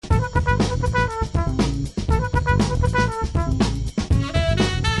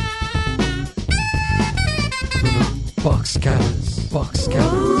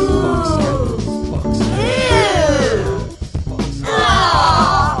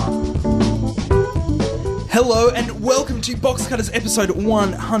Hello and welcome to Box Cutters episode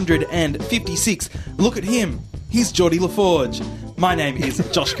 156. Look at him. He's Geordie LaForge. My name is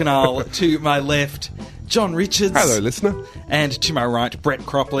Josh Canal. To my left, John Richards. Hello, listener. And to my right, Brett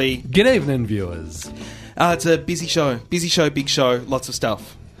Cropley. Good evening, viewers. It's a busy show, big show, lots of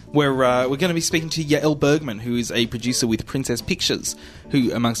stuff. We're going to be speaking to Yael Bergman, who is a producer with Princess Pictures,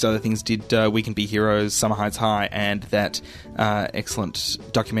 who, amongst other things, did We Can Be Heroes, Summer Heights High, and that excellent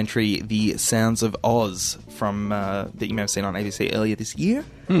documentary, The Sounds of Oz, from that you may have seen on ABC earlier this year.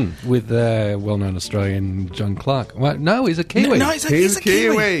 With well-known Australian John Clark. Well, no, he's a Kiwi. No, he's a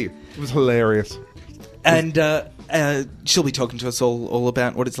Kiwi. It was hilarious. And she'll be talking to us all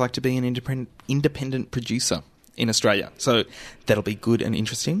about what it's like to be an independent producer in Australia. So that'll be good and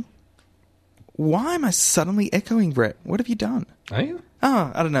interesting. Why am I suddenly echoing, Brett? What have you done? Are you?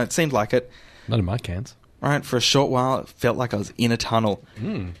 Oh, I don't know. It seemed like it. Not in my cans. Right, for a short while, it felt like I was in a tunnel.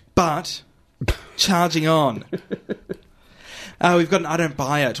 But, charging on. We've got an I Don't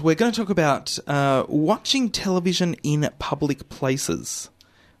Buy It. We're going to talk about watching television in public places,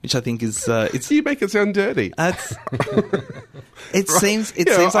 which I think is... You make it sound dirty. It seems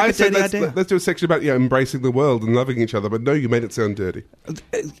like a dirty idea. Let's do a section about embracing the world and loving each other, but no, you made it sound dirty.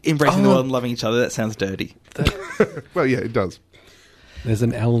 Embracing the world and loving each other, that sounds dirty. Well, yeah, it does. There's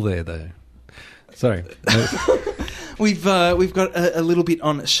an L there, though. Sorry. We've got a little bit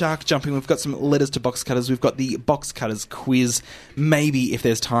on shark jumping. We've got some letters to Box Cutters. We've got the Box Cutters quiz. Maybe, if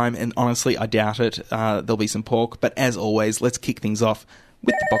there's time, and honestly, I doubt it, there'll be some pork. But as always, let's kick things off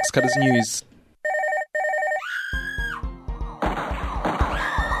with the Box Cutters news.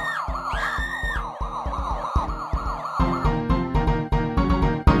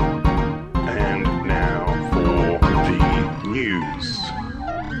 And now for the news.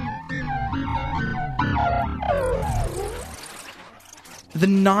 The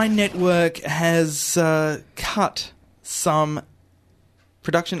Nine Network has cut some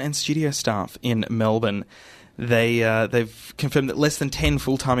production and studio staff in Melbourne. They've confirmed that less than 10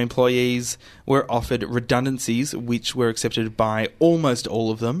 full-time employees were offered redundancies, which were accepted by almost all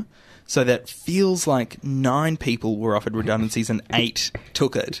of them. So that feels like 9 people were offered redundancies and 8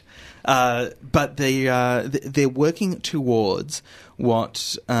 took it. But they're working towards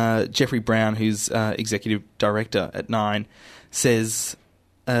what Jeffrey Brown, who's executive director at Nine, says...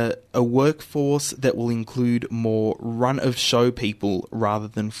 a workforce that will include more run-of-show people rather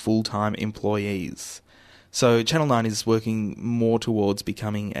than full-time employees. So Channel 9 is working more towards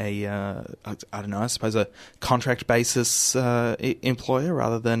becoming I suppose a contract basis employer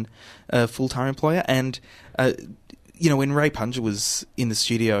rather than a full-time employer. And, when Ray Punger was in the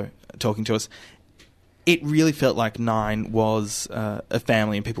studio talking to us, it really felt like Nine was a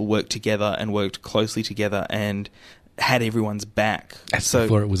family and people worked together and worked closely together and had everyone's back.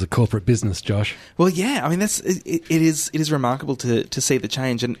 Before it was a corporate business, Josh. Well, yeah, I mean it is remarkable to see the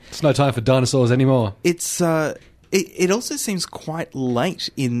change, and it's no time for dinosaurs anymore. It's it also seems quite late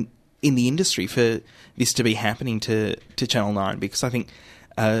in the industry for this to be happening to Channel 9, because I think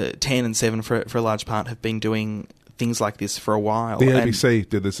 10 and 7 for a large part have been doing things like this for a while. The ABC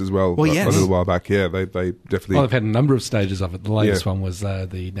did this as well, yes. a little while back. Yeah, they definitely... Well, they've had a number of stages of it. The latest one was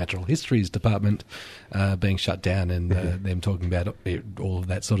the Natural Histories Department being shut down and them talking about all of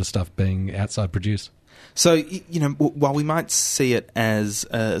that sort of stuff being outside produced. So, while we might see it as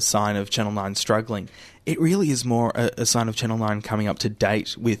a sign of Channel 9 struggling, it really is more a sign of Channel 9 coming up to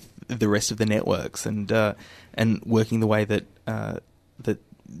date with the rest of the networks and working the way that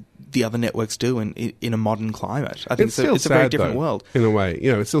the other networks do in a modern climate. I think it's a very different world. In a way.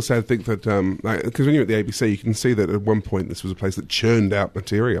 It's still sad to think that, because when you're at the ABC, you can see that at one point this was a place that churned out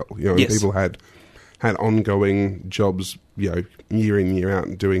material, and yes. people had ongoing jobs, year in, year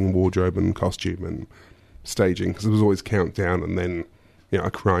out, doing wardrobe and costume and staging, because there was always Countdown and then, a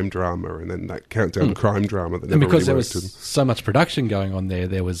crime drama, and then that Countdown crime drama that never really worked. And because there was so much production going on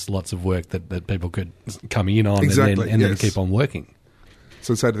there was lots of work that people could come in on and then keep on working.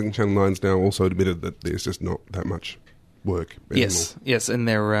 So sad to think Channel 9's now also admitted that there's just not that much work anymore. Yes, and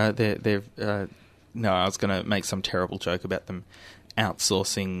they're no, I was going to make some terrible joke about them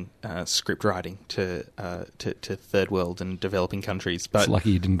outsourcing script writing to third world and developing countries. But it's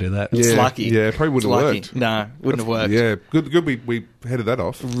lucky you didn't do that. It's lucky. Yeah, it probably wouldn't have worked. No, wouldn't have worked. Yeah, good we headed that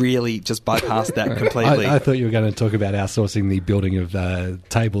off. Really just bypassed that completely. I thought you were going to talk about outsourcing the building of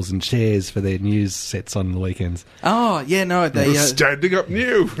tables and chairs for their news sets on the weekends. Oh, yeah, no. They standing up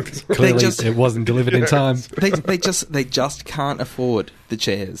new. Clearly it wasn't delivered in time. They just can't afford the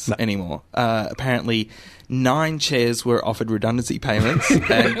chairs anymore. Apparently 9 chairs were offered redundancy payments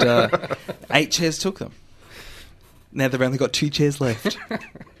and 8 chairs took them. Now they've only got 2 chairs left.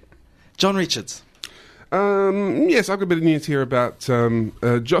 John Richards. Yes, I've got a bit of news here about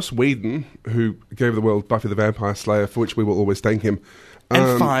Joss Whedon, who gave the world Buffy the Vampire Slayer, for which we will always thank him.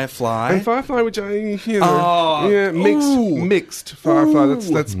 And Firefly. And Firefly, which mixed Firefly.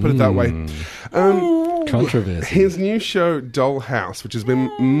 Let's put it that way. Controversy. His new show, Dollhouse, which has been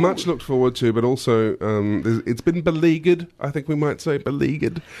much looked forward to, but also it's been beleaguered. I think we might say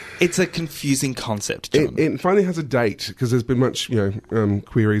beleaguered. It's a confusing concept, John. It finally has a date because there's been much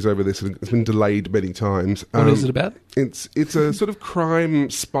queries over this. And it's been delayed many times. What is it about? It's a sort of crime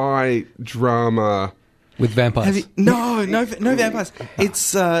spy drama. With vampires? No vampires.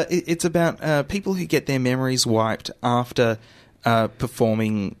 It's about people who get their memories wiped after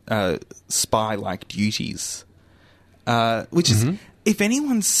performing spy-like duties. Which is, if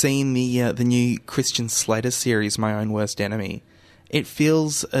anyone's seen the new Christian Slater series, My Own Worst Enemy, it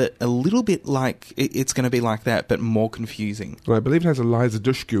feels a little bit like it's going to be like that, but more confusing. Well, I believe it has Eliza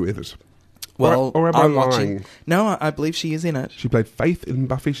Dushku in it. Well, or am I I'm lying? watching. No, I believe she is in it. She played Faith in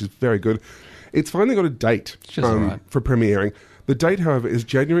Buffy. She's very good. It's finally got a date for premiering. The date, however, is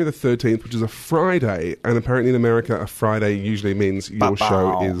January the 13th, which is a Friday, and apparently in America, a Friday usually means your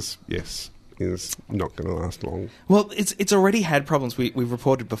show is not going to last long. Well, it's already had problems. We've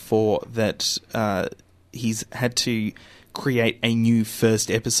reported before that he's had to create a new first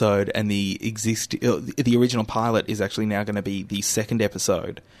episode, and the original pilot is actually now going to be the second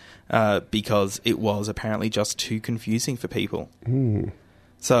episode because it was apparently just too confusing for people.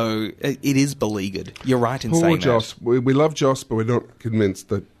 So it is beleaguered. You're right in saying Joss. that. We love Joss, but we're not convinced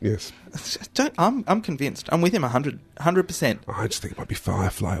that, yes. I'm convinced. I'm with him 100%. I just think it might be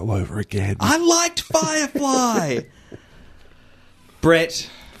Firefly all over again. I liked Firefly! Brett.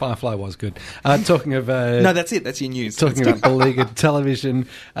 Firefly was good. Talking of... no, that's it. That's your news. Talking about beleaguered television.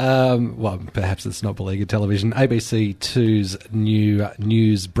 Well, perhaps it's not beleaguered television. ABC 2's new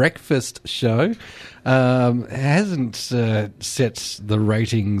news breakfast show hasn't set the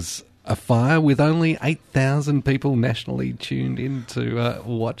ratings afire with only 8,000 people nationally tuned in to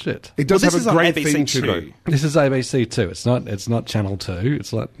watch it. It does have a great theme to it. This is ABC 2. It's not Channel 2.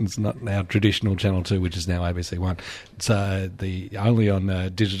 It's not our traditional Channel 2, which is now ABC 1. It's only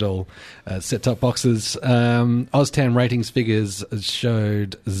on digital set-top boxes. Oztan ratings figures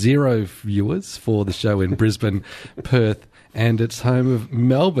showed 0 viewers for the show in Brisbane, Perth, and its home of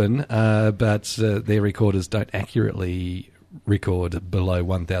Melbourne, but their recorders don't accurately record below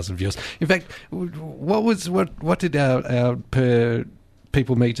 1,000 viewers. In fact, what did our per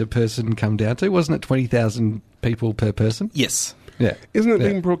people meter person come down to? Wasn't it 20,000 people per person? Yes. Yeah. Isn't it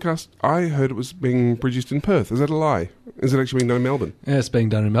being broadcast? I heard it was being produced in Perth. Is that a lie? Is it actually being done in Melbourne? Yeah, it's being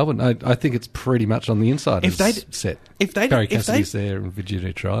done in Melbourne. I think it's pretty much on the inside set. Barry Cassidy's there and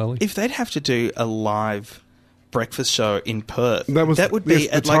Virginia Trial. If they'd have to do a live breakfast show in Perth, that would be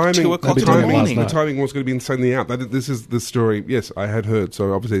yes, at like 2 o'clock in the morning. The timing was going to be insanely out. This is the story. Yes, I had heard.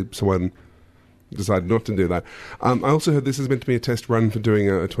 So obviously someone decided not to do that. I also heard this is meant to be a test run for doing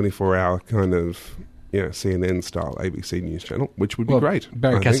a 24-hour kind of CNN-style ABC news channel, which would be great.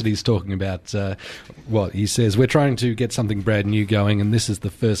 Barry Cassidy's talking about he says, we're trying to get something brand new going, and this is the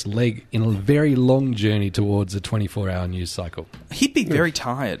first leg in a very long journey towards a 24-hour news cycle. He'd be very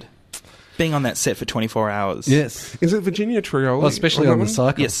tired being on that set for 24 hours. Yes. Is it Virginia Trioli? Well, especially on the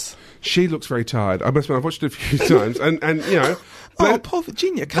cycle. Yes. She looks very tired. I must admit, I've watched it a few times, and you know... poor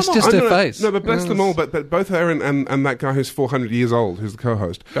Virginia, come That's on. just her face. No, but bless them all. But both her and that guy who's 400 years old, who's the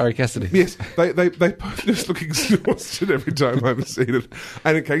co-host, Barry Cassidy. Yes, they both just look exhausted every time I've seen it,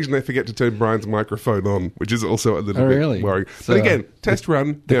 and occasionally they forget to turn Brian's microphone on, which is also a little bit worrying. So, but again, test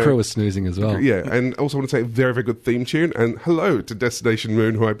run. The crew is snoozing as well. Yeah, and also want to say very, very good theme tune, and hello to Destination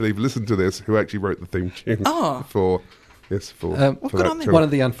Moon, who I believe listened to this, who actually wrote the theme tune for. Yes, for that show. One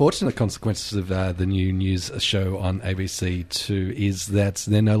of the unfortunate consequences of the new news show on ABC2 is that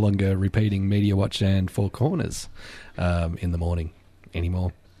they're no longer repeating Media Watch and Four Corners in the morning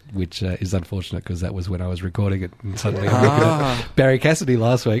anymore, which is unfortunate because that was when I was recording it. And suddenly I'm looking at Barry Cassidy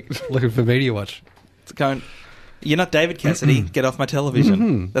last week looking for Media Watch. It's going... You're not David Cassidy. Get off my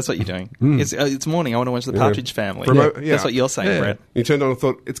television. That's what you're doing. It's morning. I want to watch The Partridge Family. That's what you're saying, Brett. You turned on and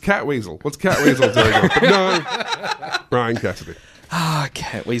thought, it's Cat Weasel. What's Cat Weasel doing? But no, Brian Cassidy.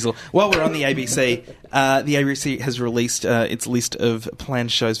 Cat Weasel. While we're on the ABC, the ABC has released its list of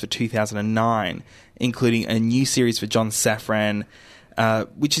planned shows for 2009, including a new series for John Safran,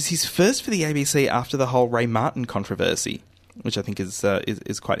 which is his first for the ABC after the whole Ray Martin controversy, which I think is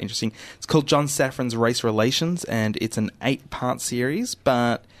quite interesting. It's called John Safran's Race Relations, and it's an 8-part series,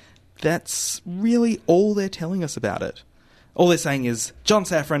 but that's really all they're telling us about it. All they're saying is, John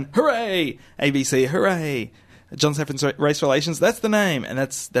Safran, hooray! ABC, hooray! John Saffron's Race Relations. That's the name, and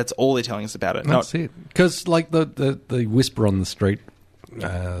that's all they're telling us about it. That's it. Because like the whisper on the street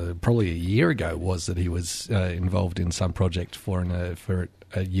probably a year ago was that he was involved in some project for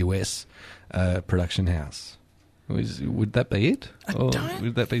a US production house. Would that be it? Or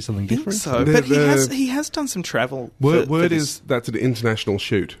would that be something different? So, but he has done some travel. Word is that's an international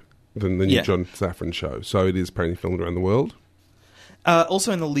shoot, the new John Safran show. So it is apparently filmed around the world.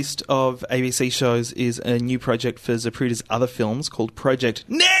 Also in the list of ABC shows is a new project for Zapruder's other films called Project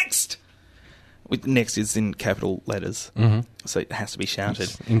Next! With Next is in capital letters, so it has to be shouted.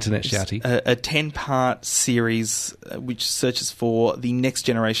 It's internet shouty. A 10-part series which searches for the next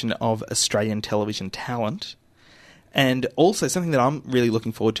generation of Australian television talent. And also something that I'm really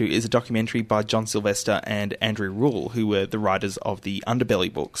looking forward to is a documentary by John Sylvester and Andrew Rule, who were the writers of the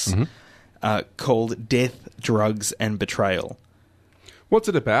Underbelly books, called Death, Drugs and Betrayal. What's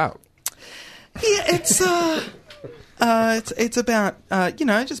it about? Yeah, it's about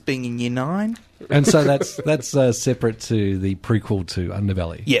just being in Year 9. And so that's separate to the prequel to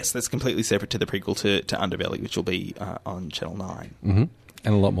Underbelly. Yes, that's completely separate to the prequel to Underbelly, which will be on Channel 9. Mm-hmm.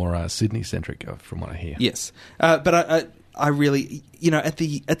 And a lot more Sydney-centric, from what I hear. Yes, but I really, at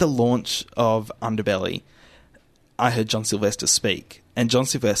the launch of Underbelly, I heard John Sylvester speak, and John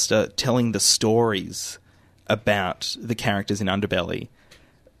Sylvester telling the stories about the characters in Underbelly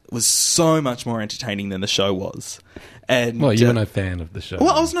was so much more entertaining than the show was. And well, you were no fan of the show.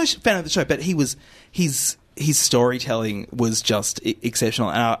 Well, I was no fan of the show, but his storytelling was just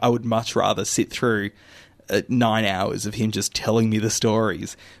exceptional. And I would much rather sit through 9 hours of him just telling me the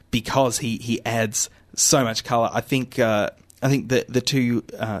stories because he adds so much colour. I think that the two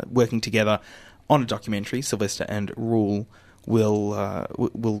working together on a documentary, Sylvester and Rule,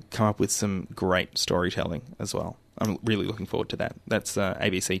 will come up with some great storytelling as well. I'm really looking forward to that. That's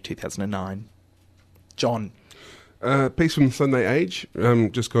ABC 2009. John. Piece from the Sunday Age,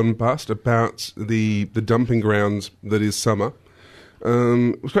 just gone past, about the dumping grounds that is summer.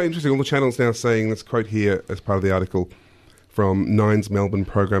 It was quite interesting. All the channels now saying, let's quote here as part of the article from Nine's Melbourne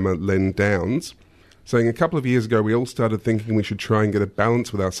programmer Len Downs, saying a couple of years ago we all started thinking we should try and get a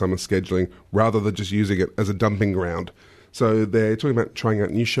balance with our summer scheduling rather than just using it as a dumping ground. So they're talking about trying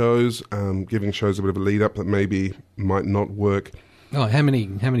out new shows, giving shows a bit of a lead up that maybe might not work. Oh, how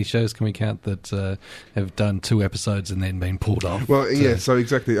many shows can we count that have done 2 episodes and then been pulled off? Well, yeah, so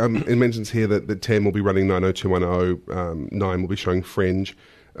exactly. It mentions here that 10 will be running 90210, 9 will be showing Fringe.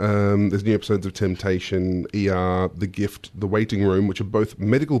 There's new episodes of Temptation, ER, The Gift, The Waiting Room, which are both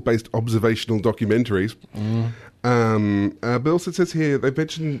medical-based observational documentaries. But also it says here, they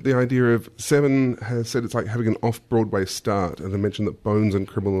mentioned the idea of 7 has said it's like having an off-Broadway start, and they mentioned that Bones and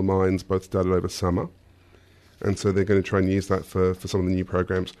Criminal Minds both started over summer. And so they're going to try and use that for some of the new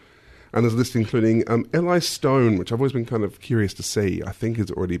programs. And there's a list including Eli Stone, which I've always been kind of curious to see. I think it's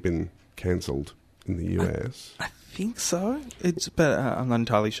already been cancelled in the US. I think so. But I'm not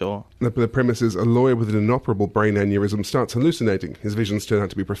entirely sure. The premise is a lawyer with an inoperable brain aneurysm starts hallucinating. His visions turn out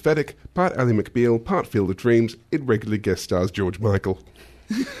to be prophetic. Part Ally McBeal, part Field of Dreams. It regularly guest stars George Michael.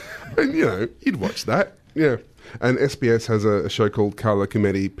 And, you'd watch that. Yeah. And SBS has a show called Carla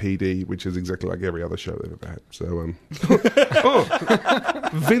Cometti PD, which is exactly like every other show they've ever had. So,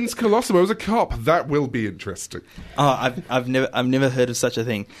 Vince Colosimo as a cop. That will be interesting. Oh, I've never heard of such a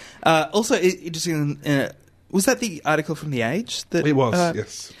thing. Also, interesting. Was that the article from The Age? It was,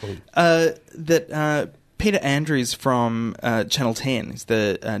 yes. That Peter Andrews from Channel 10, he's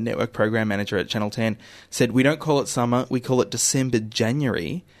the network program manager at Channel 10, said, we don't call it summer, we call it December,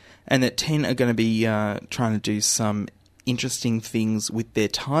 January. And that 10 are going to be trying to do some interesting things with their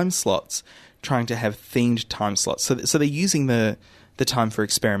time slots, trying to have themed time slots. So they're using the time for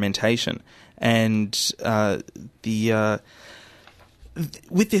experimentation. And with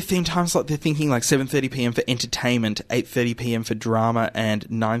their themed time slot, they're thinking like 7:30 p.m. for entertainment, 8:30 p.m. for drama, and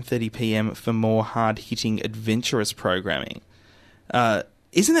 9:30 p.m. for more hard-hitting, adventurous programming.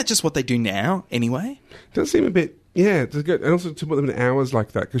 Isn't that just what they do now, anyway? Does seem a bit... Yeah, it's good. And also to put them in hours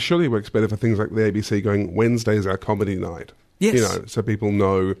like that, because surely it works better for things like the ABC going, Wednesday is our comedy night. Yes. So people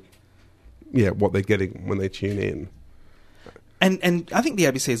know, what they're getting when they tune in. And I think the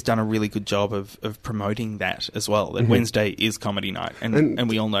ABC has done a really good job of promoting that as well, that Wednesday is comedy night, and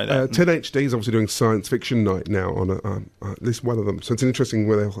we all know that. 10HD is obviously doing science fiction night now on at least one of them. So it's interesting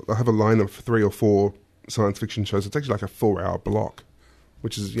where they'll have a line of 3 or 4 science fiction shows. It's actually like a 4-hour block,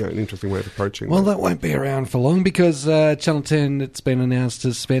 which is an interesting way of approaching Well, that won't be around for long because Channel 10, it's been announced,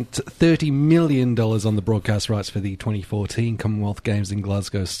 has spent $30 million on the broadcast rights for the 2014 Commonwealth Games in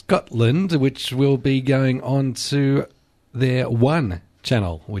Glasgow, Scotland, which will be going on to their 1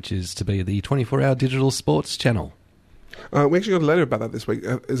 channel, which is to be the 24-hour digital sports channel. We actually got a letter about that this week.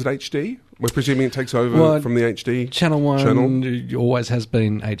 Is it HD? We're presuming it takes over from the HD Channel 1 channel? Always has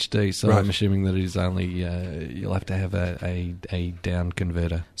been HD, so Right. I'm assuming that it is only you'll have to have a down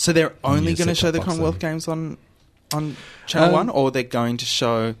converter. So they're only Use going to show set-top the box Commonwealth then. Games on Channel 1, or they're going to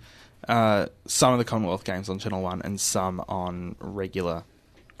show some of the Commonwealth Games on Channel 1 and some on regular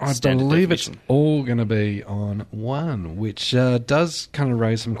I standard believe definition? it's all going to be on one, which does kind of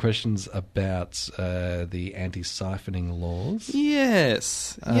raise some questions about the anti-siphoning laws.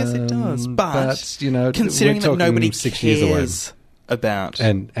 Yes, it does. But you know, considering we're that talking nobody 6 years away, cares about...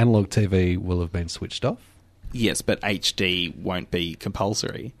 and analog TV will have been switched off. Yes, but HD won't be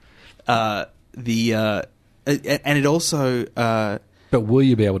compulsory. And it also... But will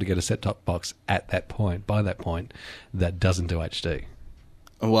you be able to get a set-top box at that point, by that point, that doesn't do HD?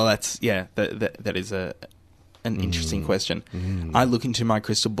 well, that is an interesting question. I look into my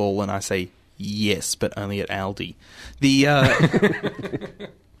crystal ball and I say yes, but only at Aldi.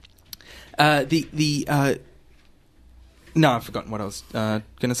 No, I've forgotten what I was going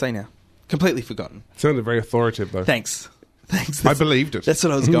to say now. Completely forgotten. Sounded very authoritative, though. Thanks. I believed it. That's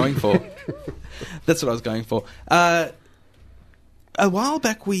what I was going for. That's what I was going for. A while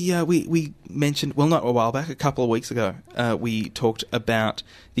back, we mentioned... Well, not a while back. A couple of weeks ago, we talked about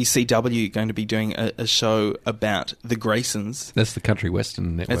the CW going to be doing a show about the Graysons. That's the Country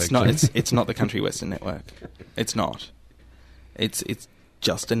Western Network. It's not. Jim. It's not the Country Western Network. It's not. It's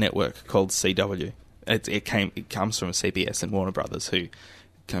just a network called CW. It comes from CBS and Warner Brothers, who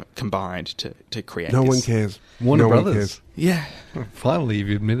combined to create. No this. one cares. Warner no Brothers. One cares. Yeah. Finally, you've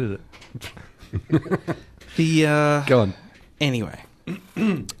admitted it. Go on. Anyway,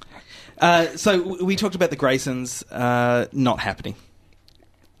 so we talked about the Graysons not happening.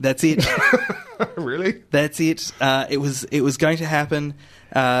 That's it. Really? That's it. It was going to happen,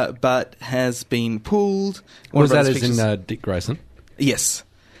 but has been pulled. Was that Brothers as Pictures- in Dick Grayson? Yes.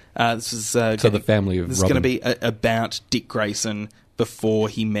 This is So the family of This is Robin. going to be about Dick Grayson before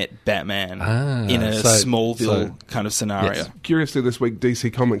he met Batman in a so Smallville kind of scenario. Yes. Curiously, this week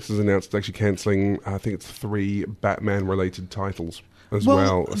DC Comics has announced actually cancelling, I think it's 3 Batman-related titles as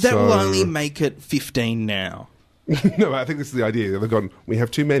well. That will only make it 15 now. No, I think this is the idea. They've gone, we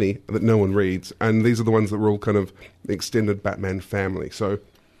have too many that no one reads, and these are the ones that were all kind of the extended Batman family. So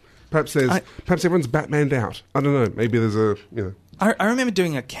perhaps perhaps everyone's Batmaned out. I don't know. Maybe there's a, you know... I remember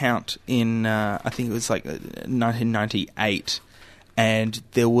doing a count in, I think it was like 1998, and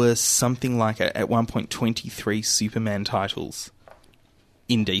there was something like, at one point, 23 Superman titles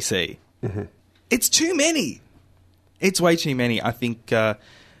in DC. Mm-hmm. It's too many. It's way too many. I think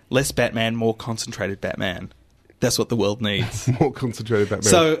less Batman, more concentrated Batman. That's what the world needs. More concentrated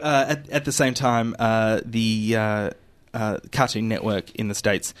Batman. So, at the same time, the Cartoon Network in the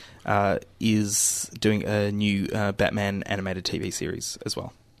States is doing a new Batman animated TV series as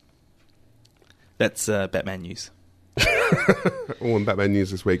well. That's Batman news. All in Batman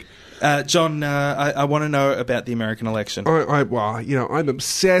news this week. John, I want to know about the American election. Well, you know, I'm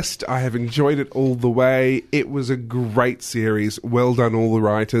obsessed. I have enjoyed it all the way. It was a great series. Well done, all the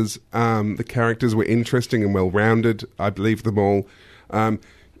writers. The characters were interesting and well-rounded. I believe them all.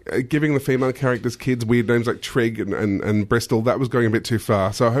 Giving the female characters kids weird names like Trig and Bristol, that was going a bit too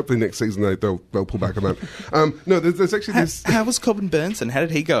far. So hopefully next season they'll pull back on that. No, there's actually this... How was Corbin Burnson? How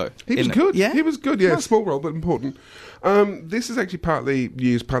did he go? He was good. Yeah? He was good, yeah. Nice. Small role, but important. This is actually partly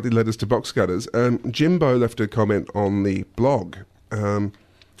news, partly letters to box cutters. Jimbo left a comment on the blog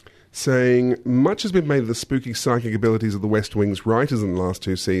saying, much has been made of the spooky psychic abilities of the West Wing's writers in the last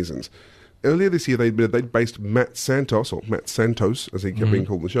 2 seasons. Earlier this year, they'd based Matt Santos, as he kept being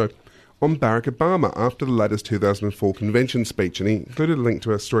called in the show, on Barack Obama after the latter's 2004 convention speech, and he included a link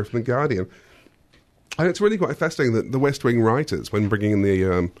to a story from The Guardian. And it's really quite fascinating that the West Wing writers, when bringing in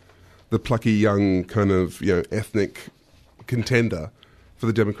the plucky young kind of, you know, ethnic contender for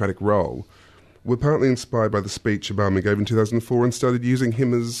the Democratic role, were partly inspired by the speech Obama gave in 2004 and started using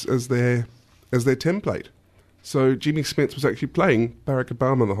him as their template. So Jimmy Smits was actually playing Barack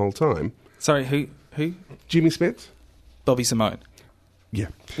Obama the whole time. Sorry, who? Jimmy Smits? Bobby Simone Yeah.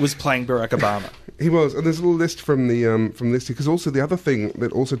 was playing Barack Obama. He was, and there's a little list from this, because also the other thing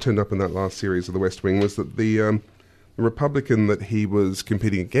that also turned up in that last series of The West Wing was that the Republican that he was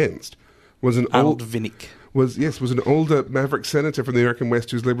competing against was an Arnold Vinnick. was an older Maverick senator from the American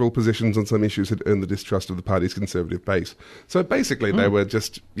West whose liberal positions on some issues had earned the distrust of the party's conservative base. So basically, they were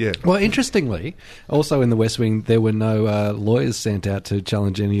just Well, interestingly, also in the West Wing, there were no lawyers sent out to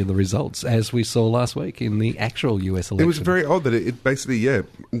challenge any of the results, as we saw last week in the actual US election. It was very odd that it basically,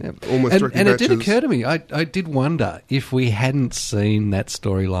 almost directly and it did matches- occur to me, I did wonder if we hadn't seen that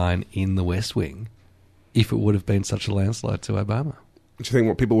storyline in the West Wing, if it would have been such a landslide to Obama. Do you think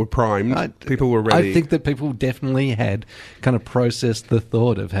what people were primed? People were ready. I think that people definitely had kind of processed the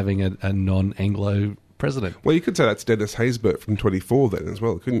thought of having a non-Anglo president. Well, you could say that's Dennis Haysbert from 24 then as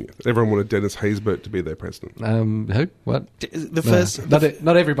well, couldn't you? Everyone wanted Dennis Haysbert to be their president. Who? What? The first...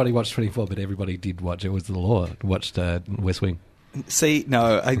 Not everybody watched 24, but everybody did watch. It was the law. Watched West Wing. See,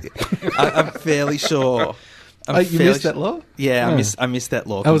 no, I'm fairly sure. You missed that law? Yeah, I missed that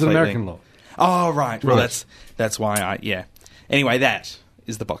law. That was an completely. American law. Oh, right. Well, Right. that's why yeah. Anyway, that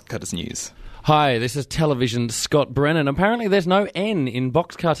is the Box Cutters news. Hi, this is television's Scott Brennan. Apparently there's no N in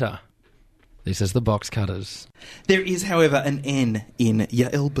Box Cutter. This is the Box Cutters. There is, however, an N in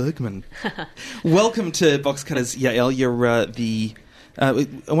Yael Bergman. Welcome to Box Cutters, Yael. You're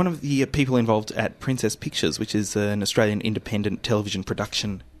one of the people involved at Princess Pictures, which is an Australian independent television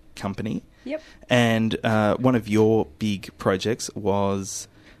production company. Yep. And one of your big projects was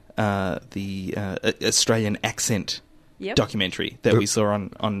the Australian accent documentary that we saw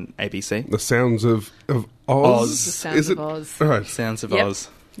on ABC. The Sounds of Oz. Oz. The Sounds of Oz. Right. Sounds of Yep. Oz.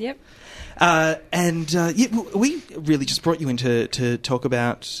 Yep. We really just brought you in to talk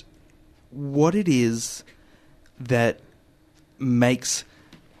about what it is that makes...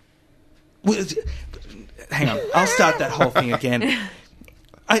 Well, hang on, I'll start that whole thing again.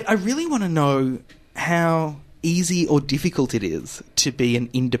 I really want to know how easy or difficult it is to be an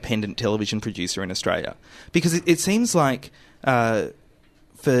independent television producer in Australia. Because it seems like for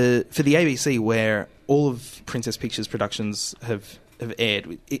the ABC, where all of Princess Pictures productions have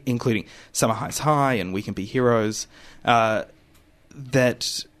aired, including Summer Heights High and We Can Be Heroes, that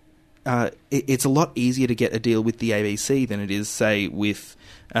it's a lot easier to get a deal with the ABC than it is, say, with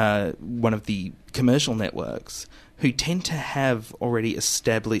one of the commercial networks, who tend to have already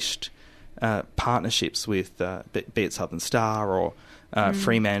established partnerships with, be it Southern Star or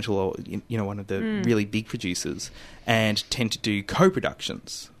Fremantle or one of the really big producers, and tend to do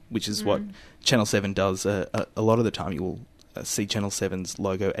co-productions, which is what Channel 7 does a lot of the time. You will see Channel 7's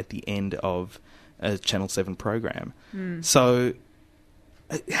logo at the end of a Channel 7 program. So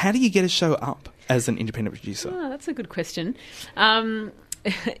how do you get a show up as an independent producer? Oh, that's a good question. Well,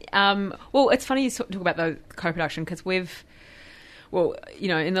 it's funny you talk about the co-production, because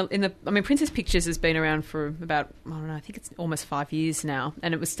Princess Pictures has been around for about, I think it's almost 5 years now,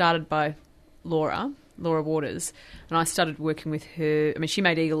 and it was started by Laura Waters, and I started working with her. I mean, she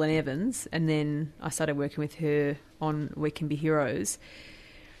made Eagle and Evans, and then I started working with her on We Can Be Heroes.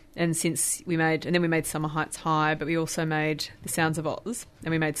 And we made Summer Heights High, but we also made The Sounds of Oz,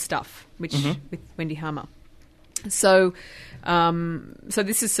 and we made Stuff, with Wendy Harmer. So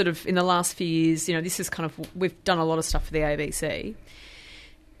this is sort of in the last few years. This is kind of, we've done a lot of stuff for the ABC,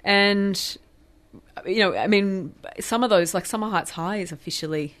 and some of those, like Summer Heights High, is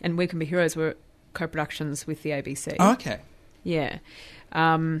officially, and We Can Be Heroes were co-productions with the ABC. Oh, okay. Yeah.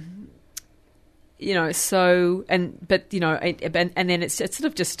 And then it's sort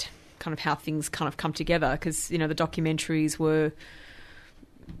of just kind of how things kind of come together, because the documentaries were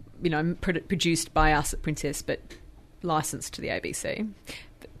produced by us at Princess, but licensed to the ABC,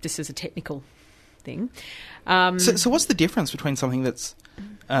 just as a technical thing. So what's the difference between something that's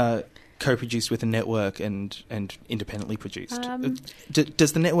co-produced with a network and independently produced?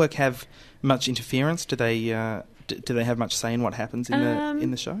 Does the network have much interference? Do they have much say in what happens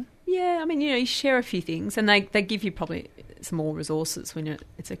in the show? Yeah, I mean, you share a few things, and they give you probably some more resources when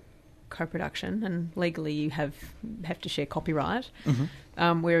it's a co-production, and legally you have to share copyright.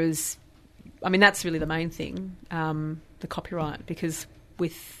 Whereas, I mean, that's really the main thing, the copyright, because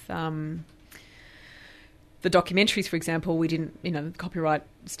with the documentaries, for example, we didn't, the copyright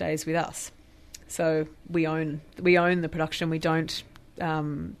stays with us, so we own the production. We don't,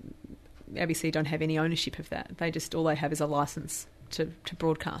 ABC don't have any ownership of that. All they have is a license to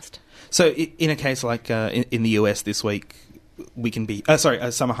broadcast. So in a case like in the US this week, We Can Be...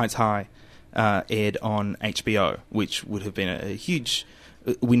 Summer Heights High aired on HBO, which would have been a huge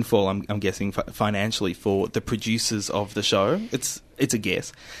windfall, I'm guessing, financially for the producers of the show. It's a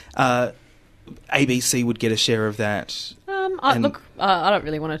guess. ABC would get a share of that. I don't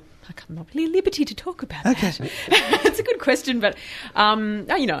really want to... I'm not really at liberty to talk about that. It's a good question, but, I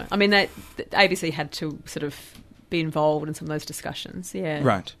mean, that ABC had to sort of be involved in some of those discussions, yeah.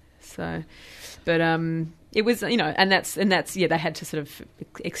 Right. So, but it was, you know, and that's yeah, they had to sort of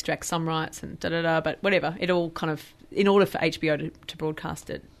extract some rights and but whatever. It all kind of, in order for HBO to broadcast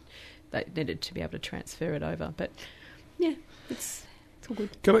it, they needed to be able to transfer it over. But yeah, it's all good.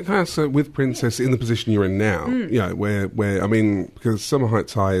 Can I ask, with Princess, in the position you're in now, you know, where I mean, because Summer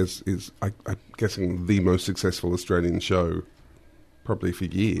Heights High is I'm guessing the most successful Australian show probably for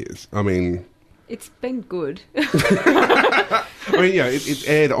years. I mean, it's been good. I mean, yeah, it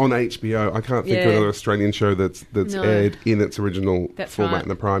aired on HBO. I can't think of another Australian show that's No. aired in its original That's format right. in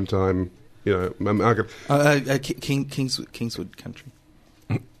the prime time. You know, Kingswood Country.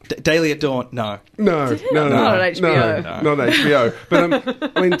 Daily at Dawn. No. No, Not on HBO. not on HBO.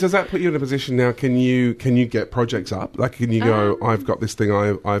 But I mean, does that put you in a position now? Can you get projects up? Like, can you go? I've got this thing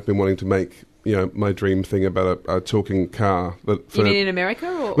I've been wanting to make. You know, my dream thing about a talking car. You mean in America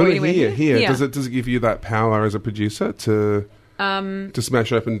or well, anywhere here? Yeah. Does it give you that power as a producer to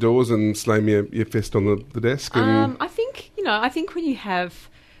smash open doors and slam your fist on the desk? And I think when you have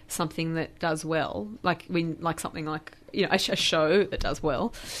something that does well, something like, you know, a show that does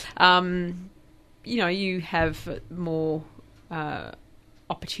well, you know, you have more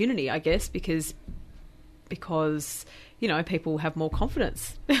opportunity, I guess, because you know, people have more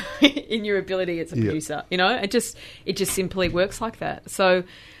confidence in your ability as a producer. You know, it just simply works like that. So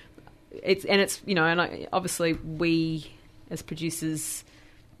it's you know, and obviously we as producers,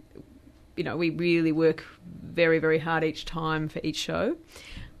 you know, we really work very, very hard each time for each show.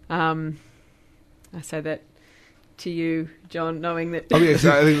 I say that to you, John, knowing that. Oh yes,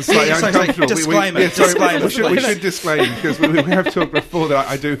 I think it's slightly Yeah, uncomfortable. disclaimer, We disclaimer. should disclaim, because we have talked before that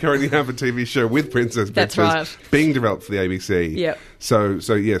I do currently have a TV show with Princess That's Pictures right. being developed for the ABC. Yep. So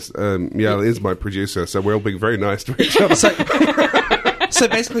yes, Yael is my producer, so we're all being very nice to each other. So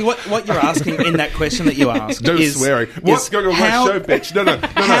basically, what you're asking in that question that you asked No is swearing. What's going on how- my show, bitch? No.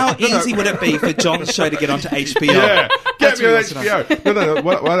 How easy would it be for John's show to get onto HBO? Yeah, get That's me on what he wants to know. HBO. No.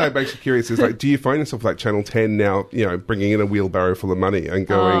 What that makes you curious is, like, do you find yourself like Channel 10 now, you know, bringing in a wheelbarrow full of money and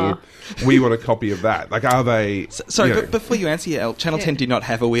going, we want a copy of that? Like, are they... Sorry, you know- but before you answer, Yael, Channel 10 do not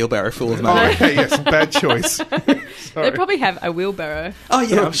have a wheelbarrow full of Oh, money. okay, yes, bad choice. They probably have a wheelbarrow. Oh,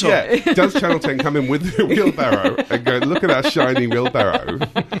 yeah, I'm sure. Yeah. Does Channel 10 come in with a wheelbarrow and go, look at our shiny wheelbarrow?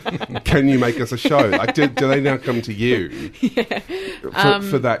 Can you make us a show? Like, do they now come to you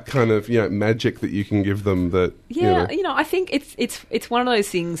for that kind of, you know, magic that you can give them? That Yeah, you know, I think it's one of those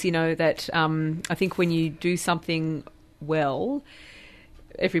things, you know, that I think when you do something well,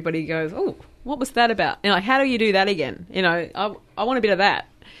 everybody goes, "Oh, what was that about?" You know, like, how do you do that again? You know, I want a bit of that.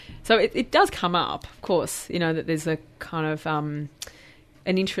 So it does come up, of course, you know, that there's a kind of an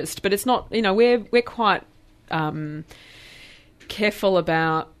interest, but it's not, you know, we're quite careful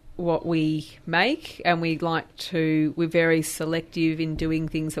about what we make, and we're very selective in doing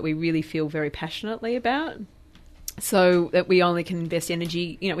things that we really feel very passionately about, so that we only can invest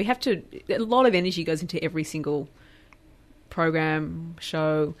energy. You know, a lot of energy goes into every single program,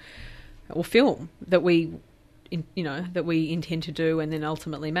 show or film that we intend to do and then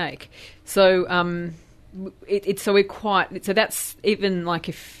ultimately make. So so that's, even like,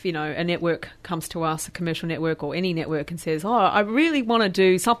 if, you know, a network comes to us, a commercial network or any network, and says, "Oh, I really want to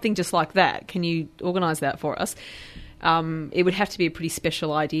do something just like that. Can you organise that for us?" It would have to be a pretty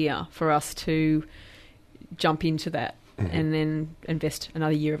special idea for us to jump into that and then invest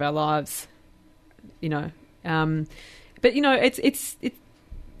another year of our lives, you know. But, you know, it's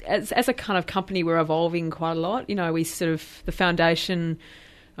as a kind of company, we're evolving quite a lot. You know, we sort of, the foundation,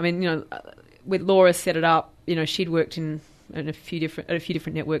 I mean, you know, with Laura set it up, you know, she'd worked in a few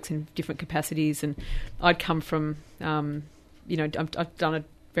different networks in different capacities, and I'd come from, you know, I've done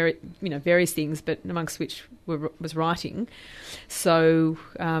various things, but amongst which was writing. So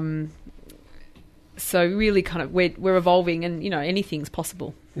really, kind of, we're evolving, and, you know, anything's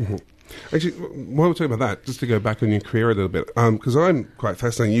possible. Mm-hmm. Actually, while we're talking about that, just to go back on your career a little bit, because I'm quite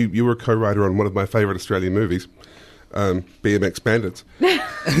fascinated. You were a co-writer on one of my favourite Australian movies, BMX Bandits.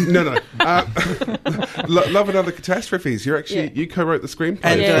 No. Love and Other Catastrophes. You co-wrote the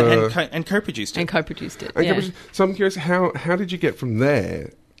screenplay And co-produced it. And co-produced it, and yeah. So I'm curious, how did you get from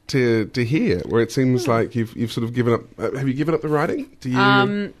there to here, where it seems like you've sort of given up? Have you given up the writing? Do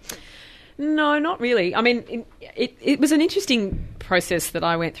you? No, not really. I mean, it was an interesting process that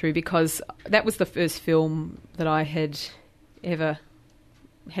I went through, because that was the first film that I had ever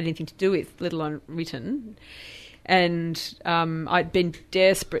had anything to do with, let alone written. And I'd been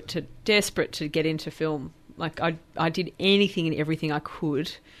desperate to get into film. Like, I did anything and everything I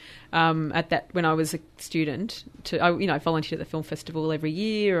could when I was a student. I volunteered at the film festival every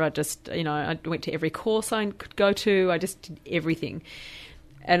year. I went to every course I could go to. I just did everything.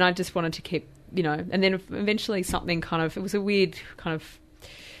 I just wanted to keep, and then eventually something it was a weird kind of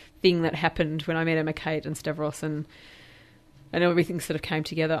thing that happened when I met Emma Kate and Stavros, and everything sort of came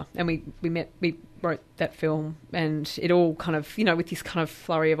together, and we wrote that film, and it all kind of, with this kind of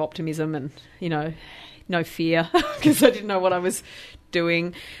flurry of optimism and, no fear, because I didn't know what I was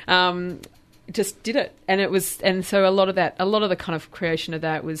doing, just did it. And so a lot of the kind of creation of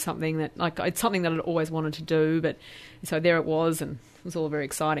that was something that, it's something that I'd always wanted to do, but so there it was, and it was all very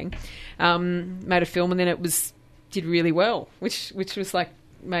exciting. Made a film, and then did really well, which was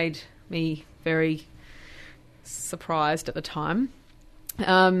made me very surprised at the time.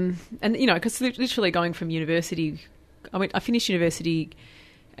 And because literally going from university, I finished university,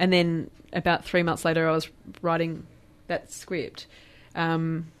 and then about 3 months later I was writing that script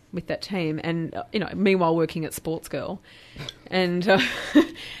with that team, and meanwhile working at Sports Girl, and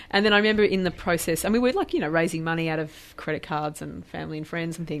and then I remember in the process, and we were raising money out of credit cards and family and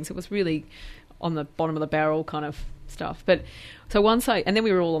friends and things. It was really on the bottom of the barrel kind of stuff. But so and then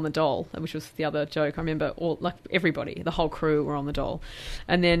we were all on the dole, which was the other joke. I remember everybody, the whole crew were on the dole.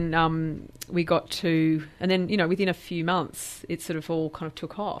 And then we got to, and then, within a few months, it sort of all kind of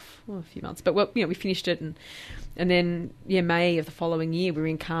took off. Well, a few months. But, we finished it, and then, May of the following year, we were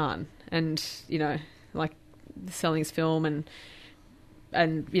in Cannes, and, selling his film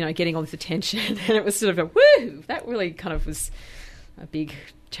and getting all this attention. And it was sort of a woo! That really kind of was a big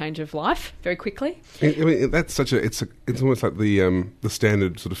change of life very quickly. I mean, that's it's almost like the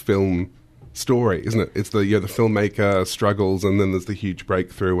standard sort of film story, isn't it? It's the filmmaker struggles, and then there's the huge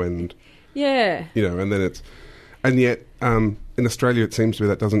breakthrough, and and yet in Australia it seems to be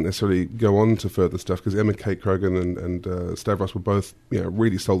that doesn't necessarily go on to further stuff, because Emma Kate Croghan and Stavros were both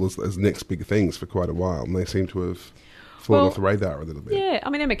really sold as next big things for quite a while, and they seem to have fallen off the radar a little bit. Yeah,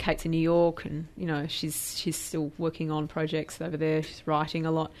 I mean, Emma Kate's in New York, and she's still working on projects over there. She's writing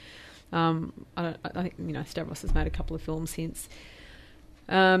a lot. I think Stavros has made a couple of films since.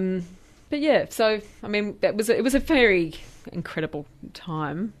 But yeah, so I mean, it was a very incredible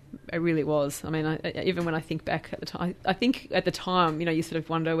time. It really was. I mean, even when I think back at the time, I think at the time, you sort of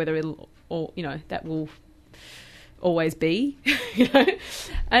wonder whether it'll, or that will always be,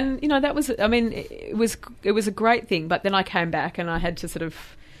 and that was, I mean, it was a great thing. But then I came back, and I had to sort of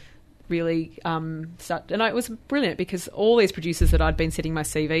really start, and it was brilliant, because all these producers that I'd been sending my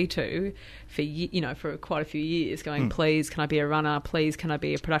CV to for quite a few years, going, please, can I be a runner? Please, can I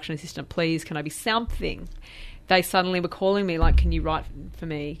be a production assistant? Please, can I be something? They suddenly were calling me like, can you write for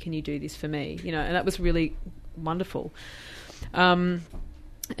me? Can you do this for me? And that was really wonderful. And,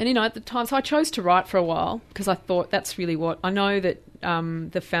 at the time, so I chose to write for a while, because I thought that's really what, I know that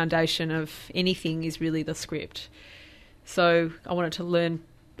the foundation of anything is really the script. So I wanted to learn,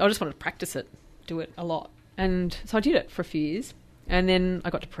 I just wanted to practice it, do it a lot. And so I did it for a few years, and then I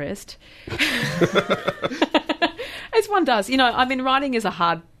got depressed. As one does. I mean, writing is a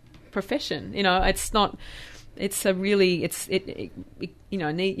hard profession. It's not... It's a really,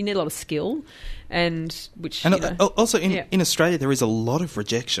 you need a lot of skill, and also in Australia there is a lot of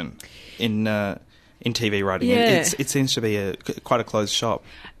rejection in TV writing. Yeah. It seems to be quite a closed shop.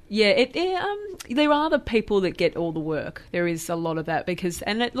 Yeah, there are the people that get all the work. There is a lot of that, because,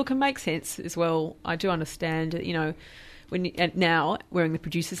 and it makes sense as well. I do understand, and now wearing the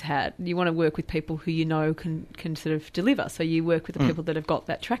producer's hat, you want to work with people who can sort of deliver. So you work with the people that have got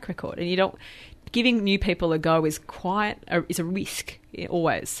that track record, and you don't. Giving new people a go is is a risk,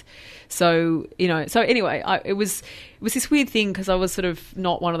 always. So So anyway, it was this weird thing, because I was sort of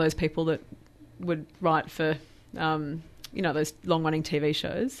not one of those people that would write for those long running TV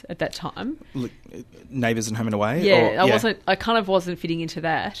shows at that time. Neighbours and Home and Away. Yeah, I kind of wasn't fitting into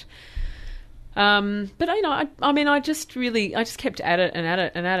that. But I just kept at it and at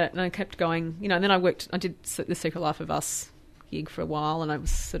it and at it, and I kept going. And then I did the Secret Life of Us gig for a while, and I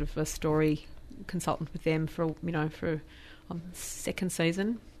was sort of a story consultant with them for on the second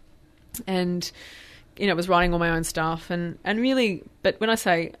season, and was writing all my own stuff, and really. But when I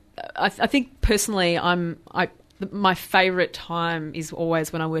say, I think personally, my favourite time is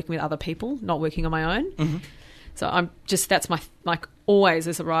always when I'm working with other people, not working on my own. Mm-hmm. So that's my, always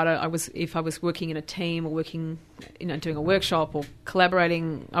as a writer, if I was working in a team or working, doing a workshop or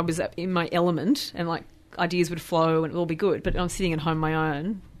collaborating, I was in my element, and ideas would flow and it would all be good. But I'm sitting at home on my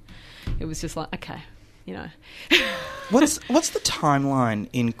own. It was just okay, What's the timeline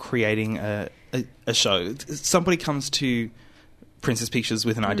in creating a show? Somebody comes to Princess Pictures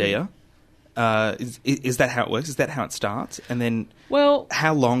with an idea. Is that how it works? Is that how it starts? And then,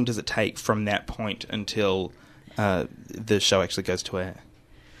 how long does it take from that point until the show actually goes to air?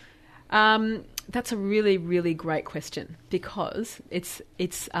 That's a really, really great question, because it's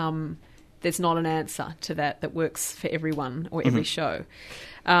there's not an answer to that works for everyone or every show.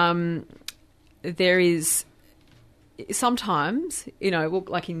 There is sometimes, well,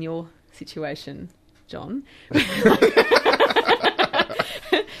 like in your situation, John,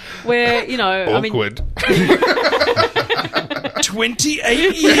 where, Awkward.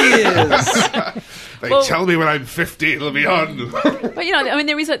 28 years. They tell me when I'm 50 it'll be on. But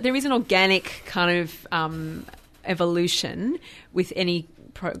there is an organic kind of evolution with any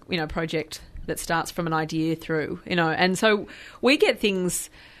project that starts from an idea through, and so we get things.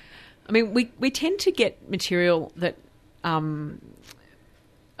 I mean, we tend to get material that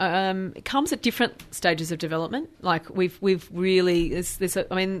it comes at different stages of development. Like we've really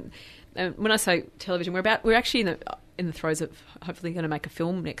when I say television, we're actually in the throes of hopefully going to make a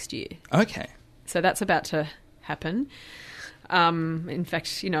film next year. Okay. So that's about to happen. In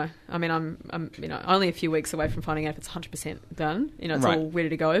fact, I'm only a few weeks away from finding out if it's 100% done. It's Right. all ready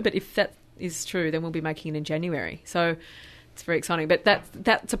to go. But if that is true, then we'll be making it in January. So it's very exciting. But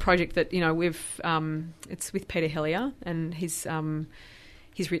that's a project that we've it's with Peter Hellier, and he's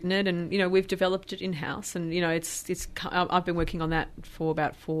written it, and we've developed it in house, and I've been working on that for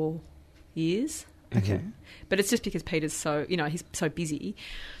about 4 years. Okay. But it's just because Peter's so he's so busy.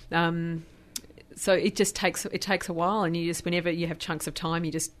 So it just takes a while, and you just, whenever you have chunks of time,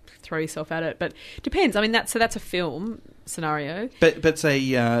 you just throw yourself at it. But it depends. I mean, that's a film scenario. But say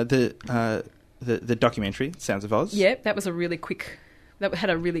the documentary Sounds of Oz. Yeah, that was a really quick. That had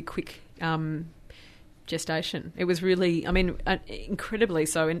a really quick gestation. It was really, incredibly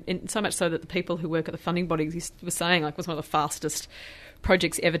so, and so much so that the people who work at the funding bodies were saying it was one of the fastest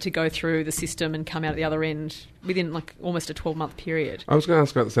projects ever to go through the system and come out at the other end within almost a 12-month period. I was going to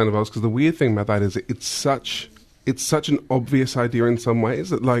ask about the Sound of Oz, because the weird thing about that is it's such an obvious idea in some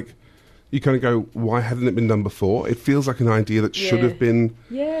ways that you kind of go, why hadn't it been done before? It feels like an idea that should have been.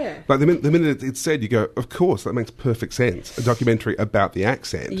 Yeah. Like the minute it's said, you go, of course, that makes perfect sense. A documentary about the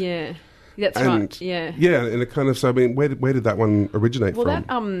accent. Yeah. That's right. Yeah. Yeah, and it kind of. So I mean, where did that one originate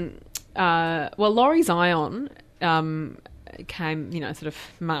from? Laurie Zion came, sort of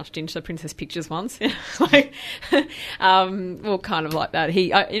marched into the Princess Pictures once, kind of like that.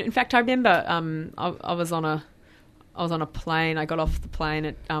 In fact, I remember I was on a plane. I got off the plane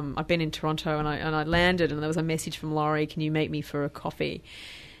at I'd been in Toronto, and I landed, and there was a message from Laurie, "Can you meet me for a coffee?"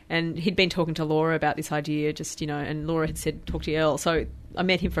 And he'd been talking to Laura about this idea, and Laura had said, "Talk to Elle." So I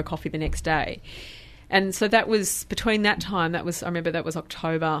met him for a coffee the next day. And so that was, between that time, I remember that was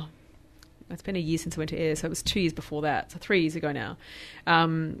October. It's been a year since I went to air, so it was 2 years before that, so 3 years ago now.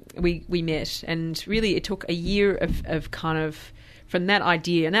 We met, and really it took a year of kind of, from that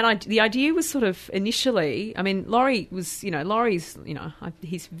idea. And the idea was sort of initially, Laurie was, Laurie's,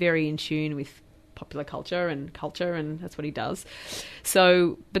 he's very in tune with popular culture, and that's what he does.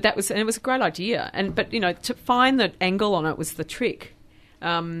 So, but it was a great idea. But to find the angle on it was the trick.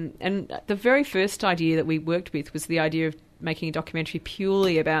 And the very first idea that we worked with was the idea of making a documentary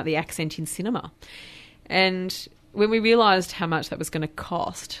purely about the accent in cinema. And when we realised how much that was going to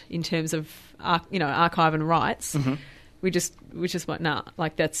cost in terms of archive and rights, we just went, nah,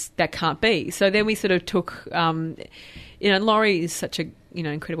 that can't be. So then we sort of took, Laurie is such a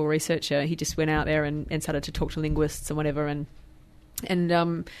incredible researcher. He just went out there and started to talk to linguists and whatever, and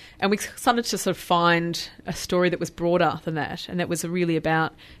we started to sort of find a story that was broader than that, and that was really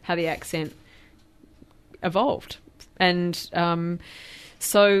about how the accent evolved. And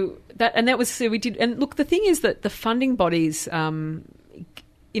so we did. And look, the thing is that the funding bodies,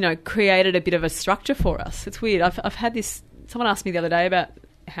 created a bit of a structure for us. It's weird. I've had this. Someone asked me the other day about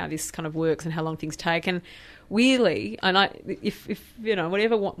how this kind of works and how long things take, and weirdly, if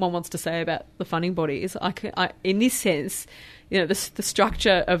whatever one wants to say about the funding bodies, I in this sense, the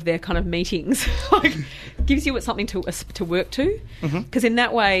structure of their kind of meetings gives you something to work to, because in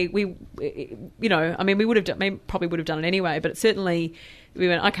that way we probably would have done it anyway, but certainly we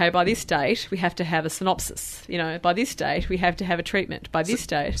went, okay, by this date we have to have a synopsis, by this date we have to have a treatment, by this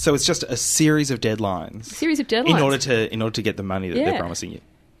date. So it's just a series of deadlines. In order to get the money that they're promising you.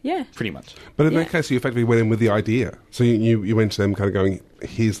 Yeah. Pretty much. But in that case, you effectively went in with the idea. So you went to them kind of going,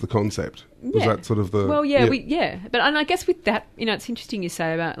 here's the concept. Was that sort of the... Well, yeah. But I guess with that, it's interesting you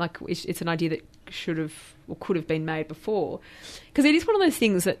say about, it's an idea that should have or could have been made before. Because it is one of those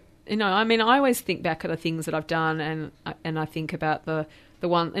things that, I always think back at the things that I've done, and I think about the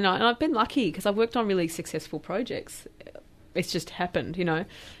one, and I've been lucky because I've worked on really successful projects. It's just happened,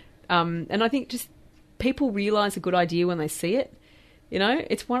 and I think just people realise a good idea when they see it.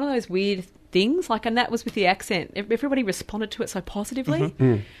 It's one of those weird things, and that was with the accent. Everybody responded to it so positively.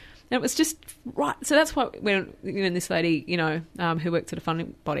 And it was just right. So that's why when this lady, who works at a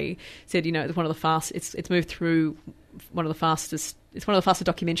funding body, said, it's one of the fast. It's moved through one of the fastest. It's one of the fastest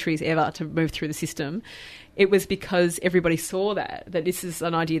documentaries ever to move through the system. It was because everybody saw that this is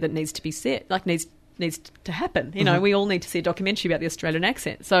an idea that needs to be set, like needs to happen. We all need to see a documentary about the Australian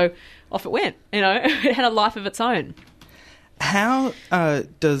accent. So off it went. It had a life of its own. How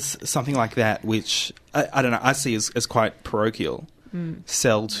does something like that, which I don't know, I see as quite parochial,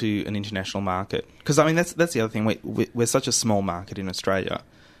 sell to an international market? Because that's the other thing. We're such a small market in Australia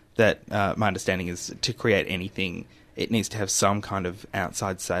that my understanding is to create anything, it needs to have some kind of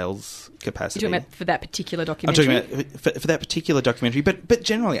outside sales capacity. You're talking about for that particular documentary? I'm talking about for that particular documentary, but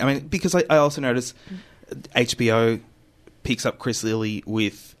generally, because I also notice HBO picks up Chris Lilly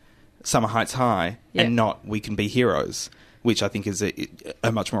with Summer Heights High and not We Can Be Heroes, which I think is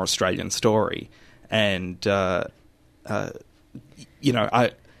a much more Australian story. And,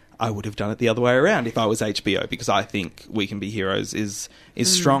 I would have done it the other way around if I was HBO, because I think We Can Be Heroes is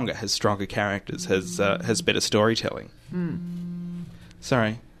stronger, has stronger characters, has better storytelling.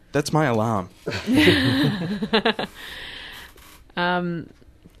 Sorry, that's my alarm.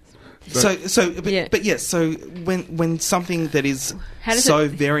 So when something that is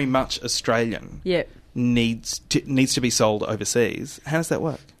very much Australian needs to be sold overseas, how does that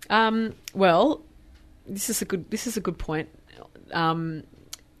work? Well, this is a good point.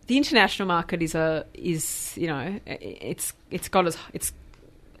 The international market is it's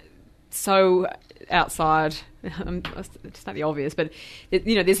so outside. It's not the obvious, but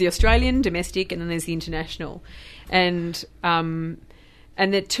there's the Australian domestic, and then there's the international, and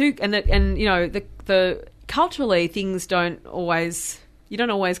the two, the culturally things don't always. You don't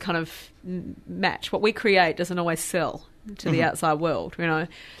always kind of match. What we create doesn't always sell to the outside world,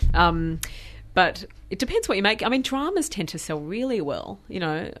 But it depends what you make. Dramas tend to sell really well,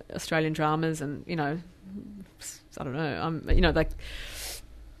 Australian dramas, and I don't know, like.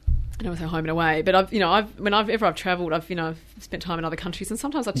 I know it's Home and Away, but whenever I've travelled, I've spent time in other countries, and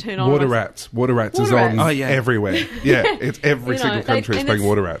sometimes I turn on Water Rats is on everywhere. Yeah, it's every single country is playing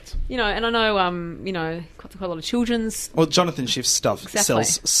Water Rats. And I know quite a lot of children's. Well, Jonathan Schiff's stuff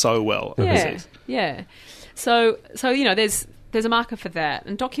sells so well overseas. Yeah. So there's a market for that,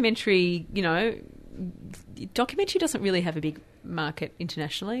 and documentary doesn't really have a big market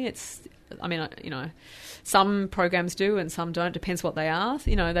internationally. It's some programs do and some don't. Depends what they are.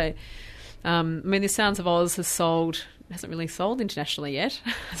 The Sounds of Oz hasn't really sold internationally yet,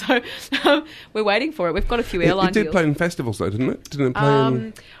 so we're waiting for it. We've got a few airline deals. It did play in festivals, though, didn't it? Didn't it play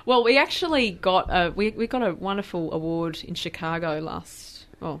in... Well, we actually got we got a wonderful award in Chicago last.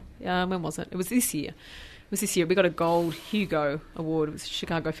 When was it? It was this year. We got a Gold Hugo Award. It was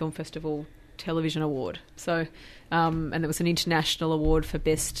Chicago Film Festival Television Award. So, and there was an international award for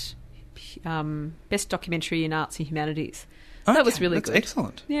best documentary in arts and humanities. Okay, that was really good. That's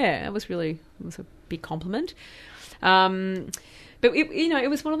excellent. Yeah, it was a big compliment. But it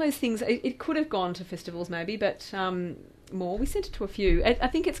was one of those things. It could have gone to festivals maybe, but more. We sent it to a few. I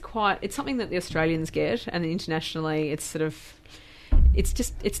think it's something that the Australians get, and internationally, it's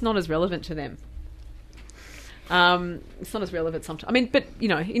not as relevant to them. It's not as relevant sometimes. But you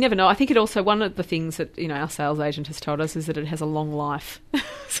never know. I think it also, one of the things that our sales agent has told us is that it has a long life,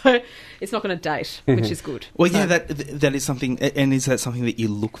 so it's not going to date, which is good. Well, that is something. And is that something that you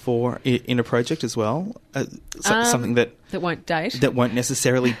look for in a project as well? Something that won't date, that won't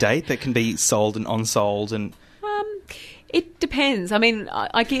necessarily date, that can be sold and unsold, and it depends.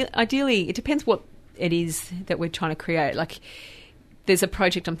 Ideally, it depends what it is that we're trying to create. Like, there's a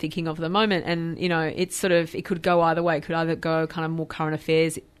project I'm thinking of at the moment, and it could go either way. It could either go kind of more current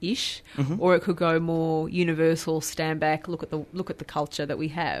affairs-ish, or it could go more universal, stand back, look at the culture that we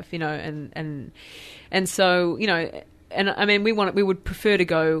have, and so and we would prefer to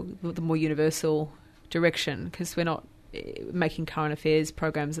go with the more universal direction, because we're not making current affairs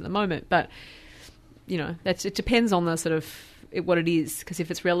programs at the moment, but it depends on the sort of what it is, because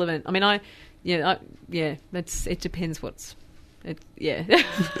if it's relevant, it depends what's. The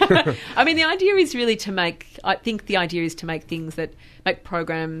idea is really to make. I think the idea is to make things that make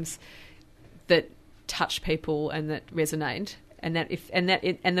programs that touch people and that resonate, and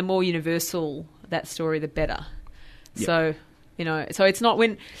the more universal that story, the better. Yep. So it's not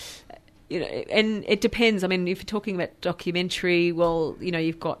when. And it depends. If you're talking about documentary, well,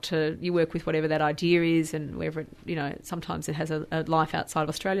 you work with whatever that idea is, and wherever sometimes it has a life outside of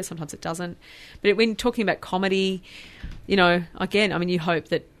Australia, sometimes it doesn't. But when talking about comedy, again, you hope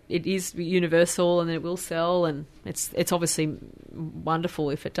that it is universal and that it will sell, and it's obviously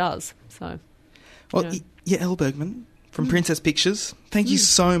wonderful if it does. So, Elle Bergman, from Princess Pictures. Thank you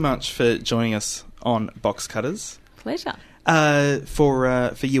so much for joining us on Box Cutters. Pleasure.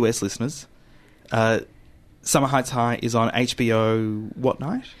 For US listeners, Summer Heights High is on HBO what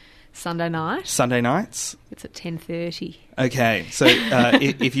night? Sunday night. Sunday nights. It's at 10:30. Okay, so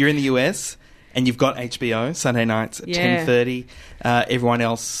if you're in the US and you've got HBO, Sunday nights at 10:30, everyone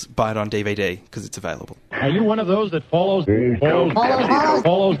else buy it on DVD because it's available. Are you one of those that follows the ads?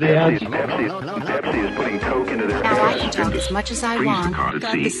 Pepsi is putting Coke into their Now I can talk as much as I want.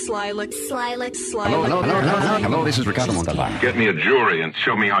 Got the sly look. Hello, this is Ricardo Montalban. Get me a jury and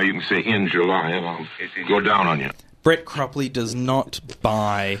show me how you can say in July, and I'll go down on you. Brett Cropley does not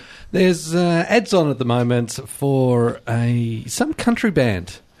buy. There's ads on at the moment for some country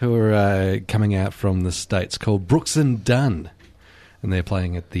band who are coming out from the States called Brooks and Dunn, and they're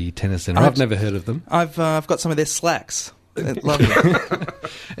playing at the Tennis Centre. I've never heard of them. I've got some of their slacks. Lovely.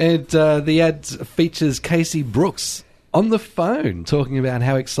 And the ad features Casey Brooks on the phone talking about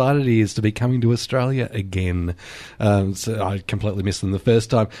how excited he is to be coming to Australia again. So I completely missed them the first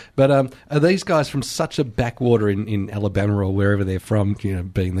time. But are these guys from such a backwater in Alabama or wherever they're from,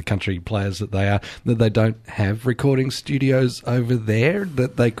 being the country players that they are, that they don't have recording studios over there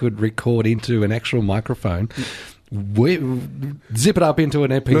that they could record into an actual microphone? Zip it up into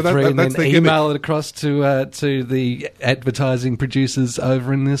an MP3 and then email it across to the advertising producers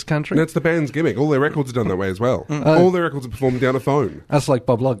over in this country. That's the band's gimmick. All their records are done that way as well. All their records are performed down a phone. That's like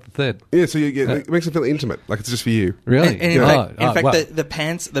Bob Log the Third. Yeah, so it makes it feel intimate, like it's just for you. Really? And in fact,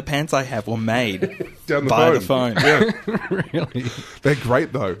 the pants I have were made down by the phone. Yeah. Really? They're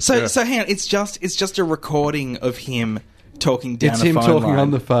great though. So hang on, it's just a recording of him talking down it's a him phone talking line. on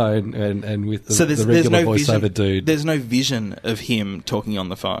the phone and with the, So there's regular no voiceover vision, dude. There's no vision of him talking on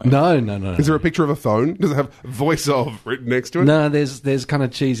the phone. No. Is there a picture of a phone? Does it have voice of written next to it? No, there's kind of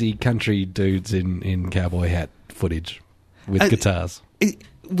cheesy country dudes in cowboy hat footage with guitars.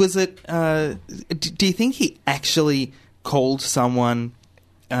 Was it? Do you think he actually called someone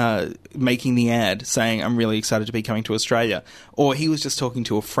making the ad saying, "I'm really excited to be coming to Australia," or he was just talking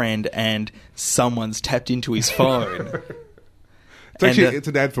to a friend and someone's tapped into his phone? It's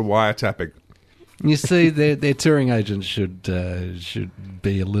an ad for wiretapping. You see, their touring agents should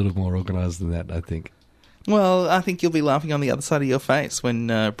be a little more organised than that, I think. Well, I think you'll be laughing on the other side of your face when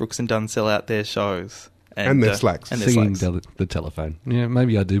Brooks and Dunn sell out their shows. And their slacks. And their Singing slacks. the telephone. Yeah,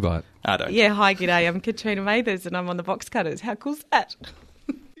 maybe I do buy it. I don't. Yeah, hi, g'day. I'm Katrina Mathers and I'm on the Box Cutters. How cool's that?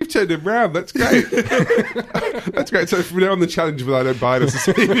 You've turned him round. That's great. That's great. So from now on, the challenge with I don't buy this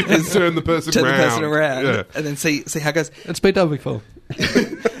is turn the person Turn round. the person around, Yeah. and then see how it goes. It's been done before.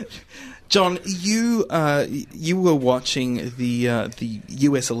 John, you were watching the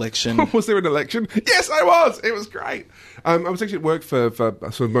US election. Was there an election? Yes, I was. It was great. I was actually at work for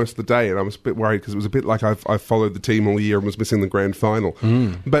sort of most of the day, and I was a bit worried because it was a bit like I've followed the team all year and was missing the grand final.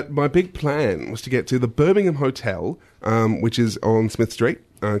 But my big plan was to get to the Birmingham Hotel, which is on Smith Street,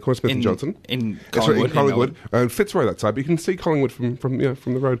 Corey Smith and Johnson. In That's right, in Collingwood. Collingwood. Fitzroy that side, but you can see Collingwood from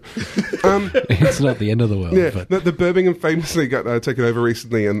the road. It's not the end of the world. Yeah, But the Birmingham famously got taken over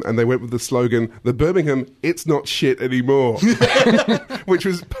recently, and they went with the slogan, "The Birmingham, it's not shit anymore," which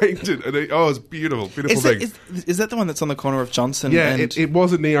was painted, and it was beautiful thing. Is that the one that's on the corner of Johnson? Yeah, and it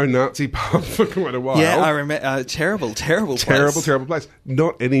was a neo-Nazi pub for quite a while. Yeah, I remember. Terrible place.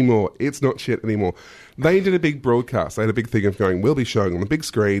 Not anymore. It's not shit anymore. They did a big broadcast. They had a big thing of going, we'll be showing on the big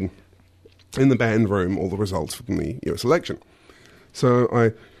screen in the band room all the results from the US election. So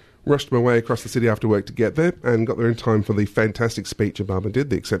I rushed my way across the city after work to get there and got there in time for the fantastic speech Obama did,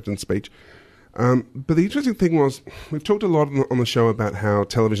 the acceptance speech. But the interesting thing was, we've talked a lot on the show about how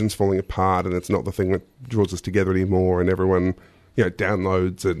television's falling apart and it's not the thing that draws us together anymore, and everyone,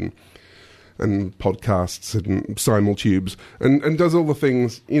 downloads and podcasts and simultubes and does all the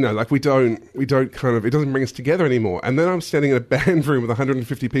things, like we don't kind of, it doesn't bring us together anymore. And then I'm standing in a band room with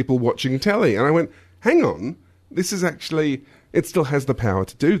 150 people watching telly, and I went, hang on, this is actually, it still has the power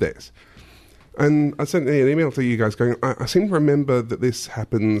to do this. And I sent an email to you guys going, I seem to remember that this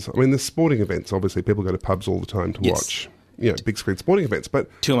happens. I mean, there's sporting events. Obviously, people go to pubs all the time to watch, big screen sporting events. But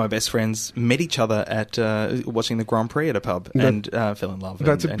two of my best friends met each other at watching the Grand Prix at a pub and fell in love.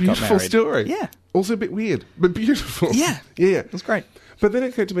 That's and a got beautiful married. story. Yeah. Also a bit weird, but beautiful. Yeah. It was great. But then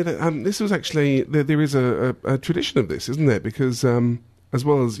it occurred to me that this was actually, there is a tradition of this, isn't there? Because as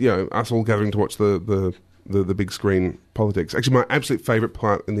well as, us all gathering to watch the big screen politics. Actually, my absolute favourite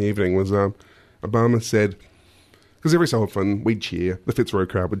part in the evening was Obama said, because every so often we'd cheer, the Fitzroy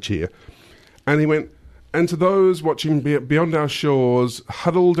crowd would cheer, and he went, and to those watching beyond our shores,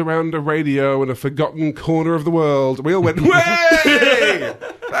 huddled around a radio in a forgotten corner of the world, we all went, way!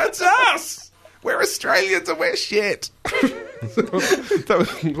 That's us! We're Australians and we're shit! That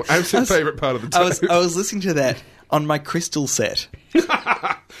was my absolute favourite part of the tape. I was listening to that on my Crystal set.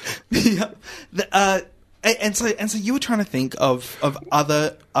 And so you were trying to think of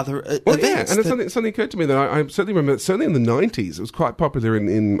other events. Yeah, and something occurred to me that I certainly remember. Certainly in the 90s, it was quite popular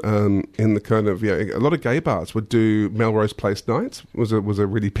in the kind of a lot of gay bars would do Melrose Place nights. Was a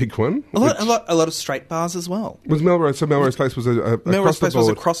really big one. A lot of straight bars as well. Was Melrose? So Melrose Place was a Melrose Place was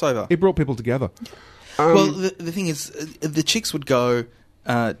a crossover. crossover. It brought people together. Well, the thing is, the chicks would go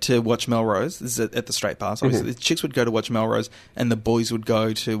to watch Melrose. This is at the straight bars. Obviously, the chicks would go to watch Melrose, and the boys would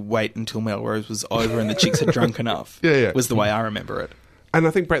go to wait until Melrose was over and the chicks had drunk enough. Yeah. Was the way I remember it. And I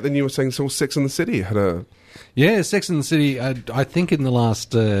think, Brett, then you were saying Sex and the City had a... Yeah, Sex and the City, I think in the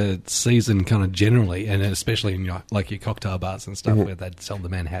last season kind of generally, and especially in your cocktail bars and stuff where they'd sell the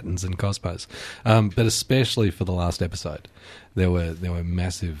Manhattans and Cosmos, but especially for the last episode, there were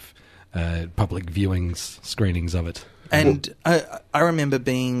massive public viewings, screenings of it. And I remember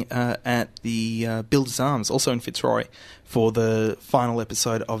being at the Builders Arms, also in Fitzroy, for the final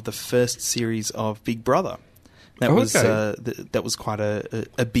episode of the first series of Big Brother. That was quite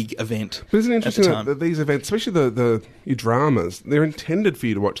a big event. But isn't it interesting at the time. that these events, especially your dramas, they're intended for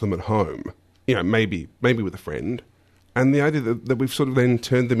you to watch them at home. Maybe with a friend. And the idea that we've sort of then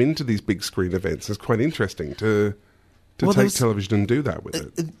turned them into these big screen events is quite interesting to take television and do that with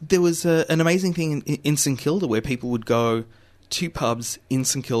it. There was an amazing thing in St Kilda where people would go to pubs in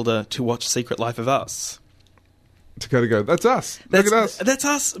St Kilda to watch Secret Life of Us. To kind of go, that's us. Look at us. That's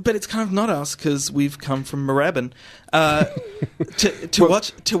us, but it's kind of not us because we've come from Moorabbin.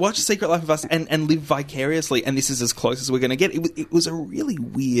 To watch Secret Life of Us and live vicariously, and this is as close as we're going to get. It was a really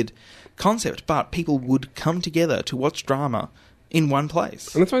weird concept, but people would come together to watch drama in one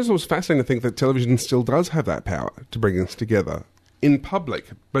place. And that's why it's always fascinating to think that television still does have that power to bring us together in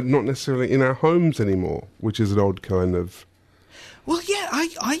public, but not necessarily in our homes anymore, which is an odd kind of... Well, yeah,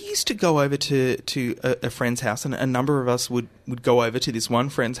 I used to go over to a friend's house, and a number of us would go over to this one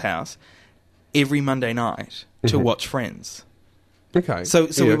friend's house every Monday night to watch Friends. Okay. So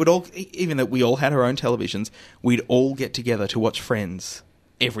we would all, even though we all had our own televisions, we'd all get together to watch Friends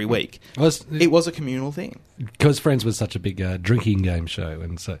every week. It was a communal thing. Because Friends was such a big drinking game show,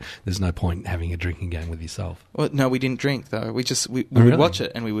 and so there's no point having a drinking game with yourself. Well, no, we didn't drink, though. We really? would watch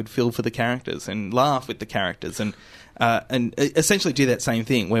it, and we would feel for the characters and laugh with the characters and essentially do that same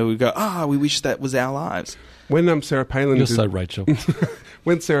thing where we go, we wish that was our lives. When Sarah Palin... You're so Rachel.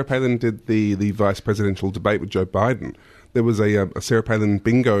 When Sarah Palin did the vice presidential debate with Joe Biden, there was a Sarah Palin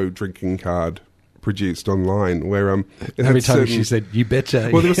bingo drinking card produced online where every time she said "you betcha,"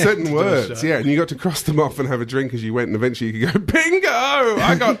 well, there were certain words, and you got to cross them off and have a drink as you went, and eventually you could go bingo.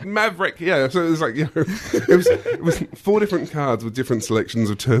 I got Maverick, so it was like it was 4 different cards with different selections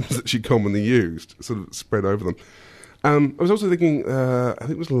of terms that she commonly used, sort of spread over them. I was also thinking, I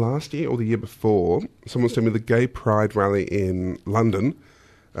think it was last year or the year before, someone was telling me the Gay Pride rally in London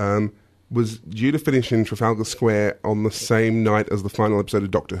was due to finish in Trafalgar Square on the same night as the final episode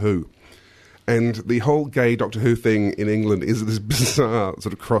of Doctor Who. And the whole gay Doctor Who thing in England is this bizarre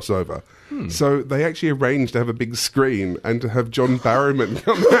sort of crossover. So they actually arranged to have a big screen and to have John Barrowman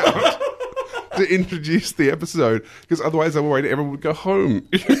come out to introduce the episode, because otherwise they were worried everyone would go home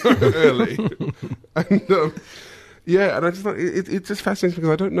early. And and I just thought it's just fascinating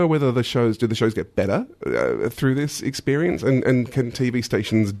because I don't know whether the shows get better through this experience, and can TV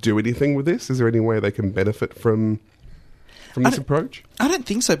stations do anything with this? Is there any way they can benefit from this approach? I don't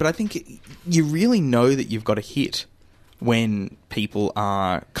think so, but I think you really know that you've got a hit when people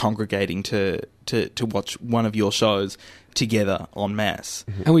are congregating to watch one of your shows together en masse.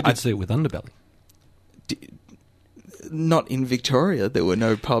 And we did see it with Underbelly. Not in Victoria. There were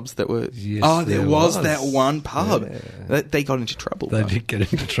no pubs that were... Yes, there was that one pub. Yeah. They got into trouble. They did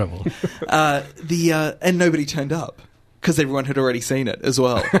get into trouble. And nobody turned up because everyone had already seen it as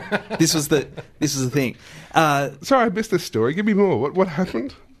well. This was the thing. Sorry, I missed this story. Give me more. What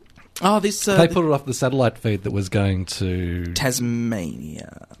happened? They put it off the satellite feed that was going to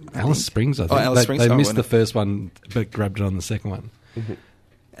Tasmania. Alice Springs, I think. Alice Springs. They missed the first one, but grabbed it on the second one. Mm-hmm.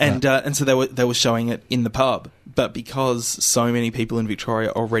 And so they were showing it in the pub, but because so many people in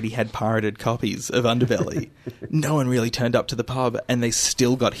Victoria already had pirated copies of Underbelly, no one really turned up to the pub, and they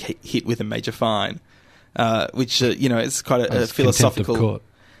still got hit with a major fine, which is quite a philosophical.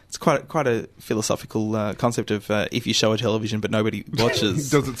 It's quite a philosophical concept of if you show a television but nobody watches,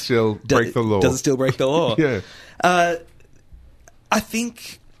 does it still break the law? Does it still break the law? Yeah, I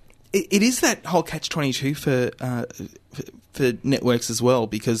think it is that whole catch-22 for networks as well,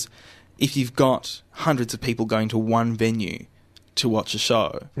 because if you've got hundreds of people going to one venue to watch a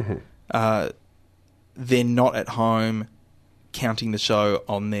show, they're not at home counting the show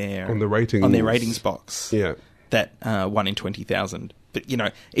on their ratings box. Yeah. That 1 in 20,000. But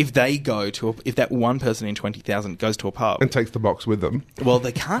if they if that one person in 20,000 goes to a pub and takes the box with them, well,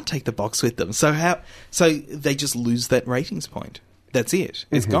 they can't take the box with them. So they just lose that ratings point. That's it.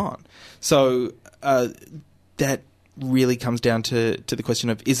 It's gone. So that really comes down to the question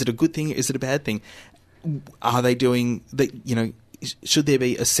of, is it a good thing? Is it a bad thing? Are they doing that? Should there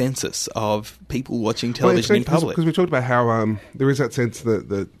be a census of people watching television in public? Because we talked about how there is that sense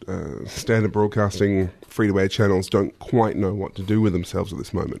that standard broadcasting free-to-air channels don't quite know what to do with themselves at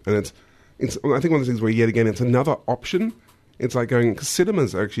this moment. And it's I think one of the things where, yet again, it's another option. It's like because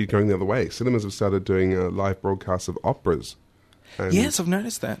cinemas are actually going the other way. Cinemas have started doing live broadcasts of operas. And yes, I've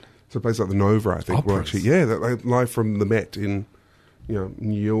noticed that. So places like the Nova, I think, will actually, live from the Met in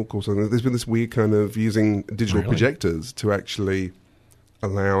New York or something. There's been this weird kind of using digital projectors to actually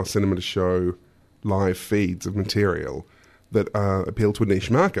allow cinema to show live feeds of material that appeal to a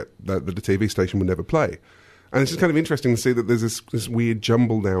niche market that the TV station would never play. And it's just kind of interesting to see that there's this weird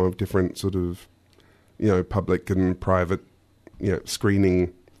jumble now of different sort of, public and private,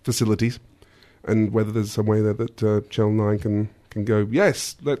 screening facilities, and whether there's some way there that Channel 9 can go,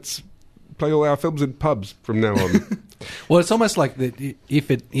 yes, let's play all our films in pubs from now on. Well, it's almost like that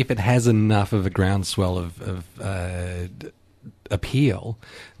if it has enough of a groundswell of appeal,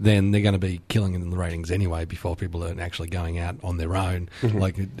 then they're going to be killing in the ratings anyway before people are actually going out on their own.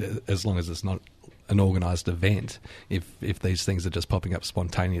 Like, as long as it's not an organised event, if these things are just popping up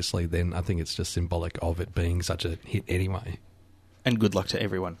spontaneously, then I think it's just symbolic of it being such a hit anyway. And good luck to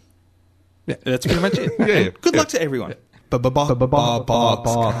everyone. Yeah, that's pretty much it. Yeah. Good luck to everyone.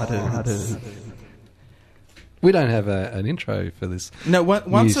 We don't have an intro for this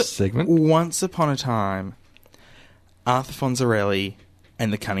segment. Once upon a time, Arthur Fonzarelli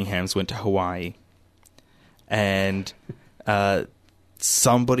and the Cunninghams went to Hawaii, and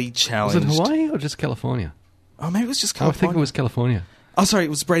somebody challenged... Was it Hawaii or just California? Oh, maybe it was just California. I think it was California. Oh, sorry, it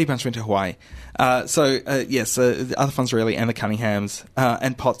was Brady Bunch went to Hawaii. Arthur Fonzarelli and the Cunninghams,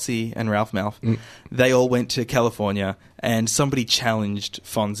 and Potsy and Ralph Malph, they all went to California, and somebody challenged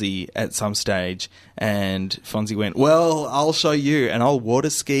Fonzie at some stage, and Fonzie went, well, I'll show you, and I'll water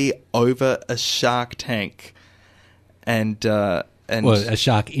ski over a shark tank. And a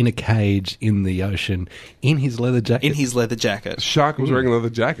shark in a cage in the ocean in his leather jacket. A shark was wearing a leather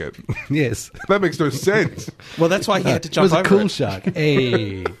jacket? Yes. That makes no sense. Well, that's why he had to jump over it. It was a cool shark.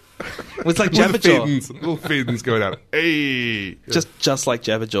 Hey. It was like Jabberjaw. Little fins going out. Hey. Just like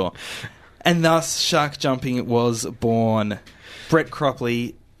Jabberjaw. And thus, shark jumping was born. Brett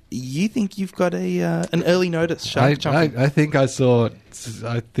Cropley, you think you've got an early notice shark jumping? I think I saw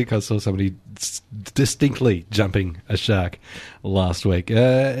somebody distinctly jumping a shark last week.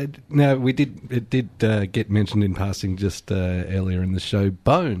 Now it did get mentioned in passing just earlier in the show.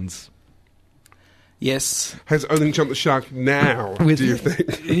 Bones. Yes. Has Odin jumped the shark now, do you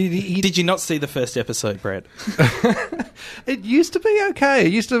think? Did you not see the first episode, Brad? It used to be okay.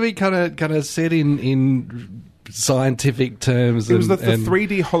 It used to be kind of set in scientific terms. It was the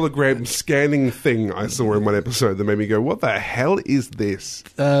 3D hologram scanning thing I saw in one episode that made me go, what the hell is this?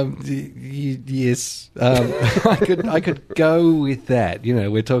 Yes. I could go with that.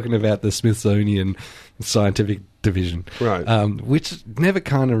 We're talking about the Smithsonian Scientific Division, right? Which never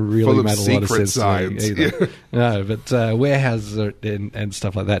kind of really made a lot of sense science. to me either. No, but warehouses and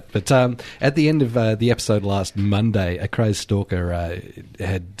stuff like that. But at the end of the episode last Monday, a crazed stalker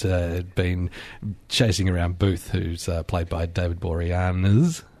had been chasing around Booth, who's played by David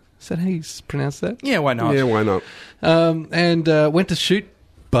Boreanaz. Is that how you pronounce that? Yeah, why not? Yeah, why not? And went to shoot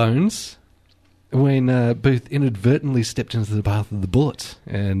Bones when Booth inadvertently stepped into the path of the bullet,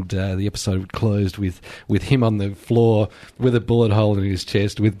 and the episode closed with him on the floor with a bullet hole in his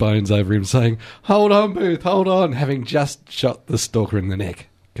chest with Bones over him saying, "Hold on, Booth, hold on," having just shot the stalker in the neck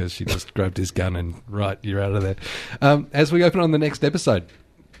because she just grabbed his gun and, right, you're out of there. As we open on the next episode,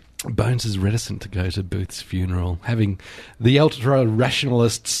 Bones is reticent to go to Booth's funeral, having the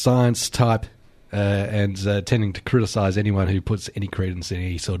ultra-rationalist science type and tending to criticise anyone who puts any credence in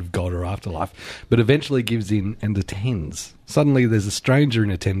any sort of god or afterlife, but eventually gives in and attends. Suddenly there's a stranger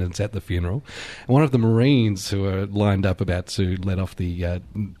in attendance at the funeral. One of the Marines who are lined up about to let off the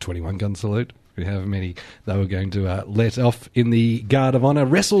 21-gun salute, however many they were going to let off in the Guard of Honour,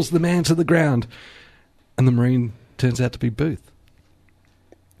 wrestles the man to the ground, and the Marine turns out to be Booth.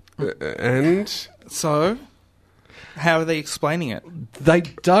 And so... how are they explaining it? They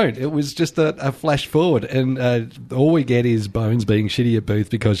don't. It was just a flash forward, and all we get is Bones being shitty at Booth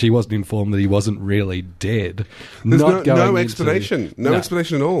because she wasn't informed that he wasn't really dead. There's no explanation. No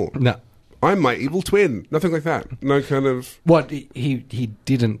explanation at all. No. I'm my evil twin. Nothing like that. No kind of... What, he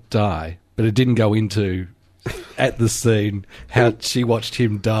didn't die, but it didn't go into, at the scene, how she watched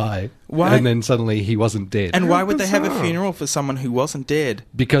him die. Why? And then suddenly he wasn't dead. And why would they have a bizarre. funeral for someone who wasn't dead?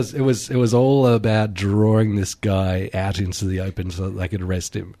 Because it was all about drawing this guy out into the open so that they could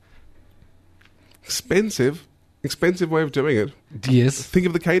arrest him. Expensive way of doing it. Yes. Think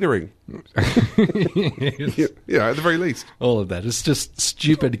of the catering. Yeah, at the very least. All of that. It's just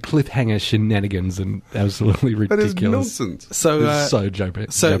stupid cliffhanger shenanigans and absolutely That is ridiculous. nonsense. So, It's so jumping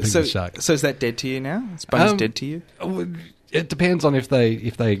the shark. So is that dead to you now? Is Bones dead to you? It depends on if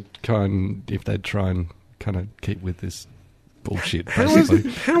they try and kind of keep with this bullshit.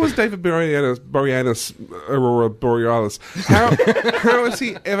 Basically, How is David Boreanaz, Aurora Borealis? How is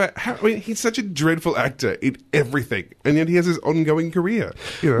he ever? I mean, he's such a dreadful actor in everything, and yet he has his ongoing career.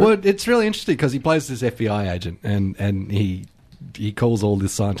 You know? well, it's really interesting because he plays this FBI agent, and he calls all the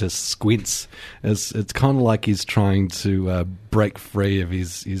scientists squints. It's kind of like he's trying to break free of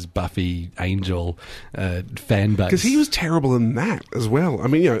his Buffy Angel fan base. Because he was terrible in that as well. I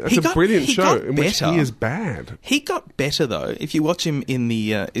mean, you know, it's a brilliant show in which better. he is bad. He got better though. If you watch him in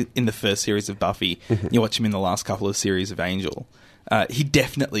the first series of Buffy, you watch him in the last couple of series of Angel, he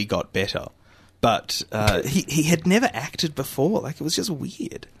definitely got better. But he had never acted before. Like, it was just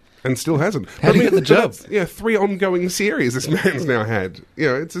weird. And still hasn't. How'd he get the job? That's, yeah, 3 ongoing series this man's now had. You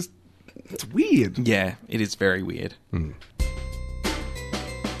know, it's weird. Yeah, it is very weird. I'm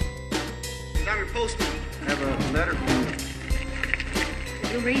your postman. I have a letter from you.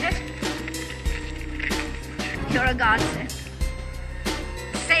 Did you read it? You're a godsend.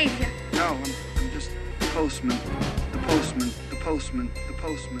 Savior. No, I'm just the postman. The postman. The postman. The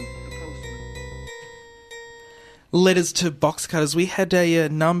postman. The postman. Letters to box cutters. We had a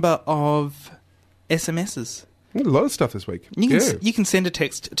number of SMSs. A lot of stuff this week. You can send a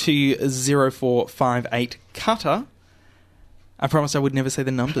text to 0458 cutter. I promised I would never say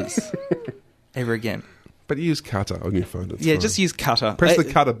the numbers ever again. But use cutter on your phone. It's Yeah, fine. just use cutter. Press the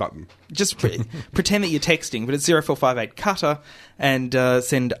cutter button. Just pretend that you're texting, but it's 0458 cutter and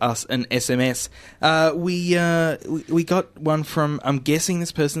send us an SMS. We got one from, I'm guessing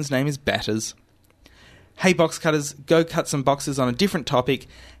this person's name is Batters. Hey box cutters, go cut some boxes on a different topic.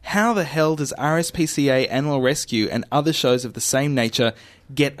 How the hell does RSPCA, Animal Rescue and other shows of the same nature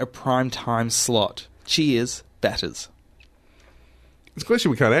get a prime time slot? Cheers, Batters. It's a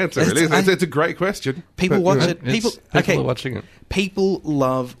question we can't answer, really. It's a great question. People watch it. People are watching it. People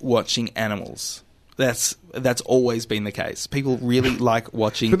love watching animals. That's always been the case. People really like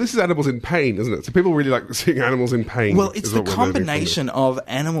watching. But this is animals in pain, isn't it? So people really like seeing animals in pain. Well, it's is the what we're learning from combination it. of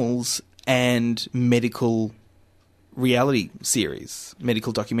animals and medical reality series,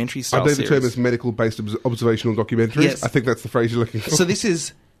 medical documentary style I believe series. the term is medical-based observational documentaries. Yes. I think that's the phrase you're looking for. So this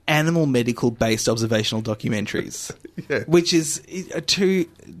is animal medical-based observational documentaries, Yeah. which is two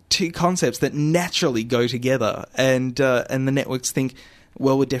concepts that naturally go together, and the networks think,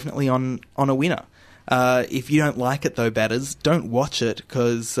 well, we're definitely on a winner. If you don't like it, though, Batters, don't watch it,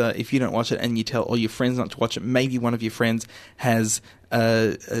 because if you don't watch it and you tell all your friends not to watch it, maybe one of your friends has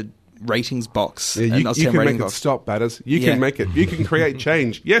a ratings box. Yeah, an you Australian can rating make it box. stop, Batters. You Yeah. can make it. You can create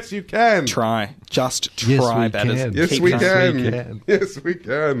change. Yes, you can. Just Yes, try, we Batters. can. Yes, Keep we trying. can. Yes, we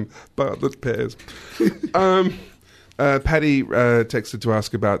can. Bartlett pears. Paddy texted to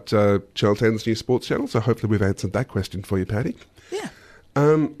ask about Channel 10's new sports channel, so hopefully we've answered that question for you, Paddy. Yeah.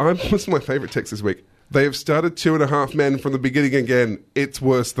 This is my favourite text this week. They have started 2.5 Men from the beginning again. It's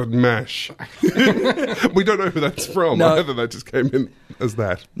worse than MASH. We don't know who that's from. No. Either that just came in as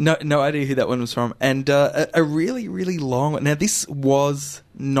that. No idea who that one was from. And a really, really long one. Now, this was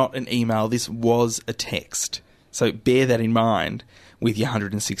not an email. This was a text. So bear that in mind with your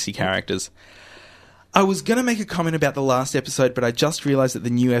 160 characters. I was going to make a comment about the last episode, but I just realised that the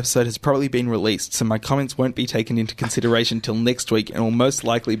new episode has probably been released, so my comments won't be taken into consideration till next week and will most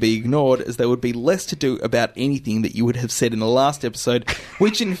likely be ignored, as there would be less to do about anything that you would have said in the last episode,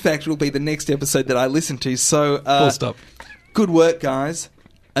 which in fact will be the next episode that I listen to. So, Full stop. Good work, guys.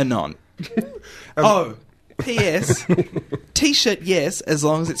 Anon. P.S. T-shirt, yes, as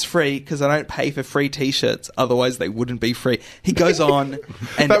long as it's free, because I don't pay for free T-shirts. Otherwise, they wouldn't be free. He goes on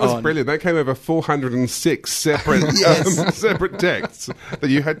and That was on. brilliant. That came over 406 separate separate texts that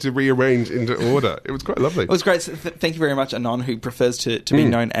you had to rearrange into order. It was quite lovely. It was great. So thank you very much, Anon, who prefers to be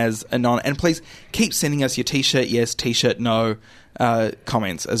known as Anon. And please keep sending us your T-shirt, yes, T-shirt, no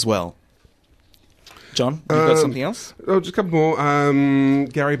comments as well. John, you've got something else? Oh, just a couple more.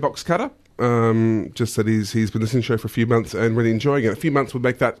 Gary Boxcutter. Just said he's been listening to the show for a few months and really enjoying it. A few months would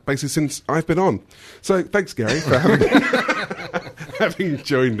make that basically since I've been on. So thanks, Gary, for having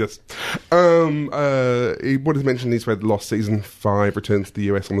joined us. He wanted to mention he's read Lost Season 5 returns to the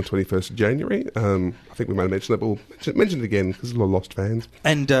US on the 21st of January. I think we might have mentioned that, but we'll mention it again because there's a lot of Lost fans.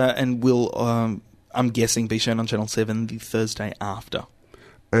 And will, I'm guessing, be shown on Channel 7 the Thursday after.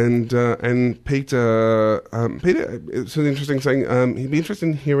 And Peter, it's an interesting thing. He'd be interested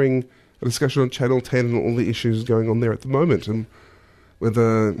in hearing a discussion on Channel 10 and all the issues going on there at the moment, and with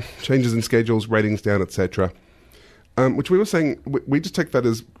changes in schedules, ratings down, etc. Which we were saying, we just take that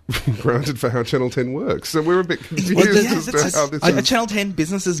as granted for how Channel 10 works. So we're a bit confused as to how this is. Channel 10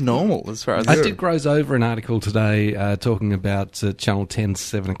 business is normal as far as I did graze over an article today talking about Channel 10's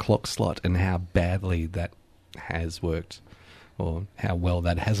 7 o'clock slot and how badly that has worked, or how well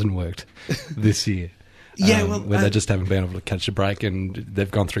that hasn't worked this year. Yeah, where they just haven't been able to catch a break, and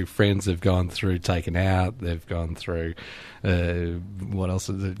they've gone through Friends, they've gone through Taken Out, they've gone through what else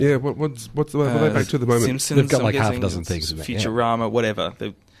is it? Yeah, what's what are they back to the moment? Simpsons, they've got I'm like half a guessing, dozen things. Futurama, whatever.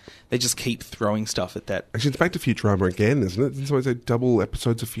 They just keep throwing stuff at that. Actually, it's back to Futurama again, isn't it? It's always double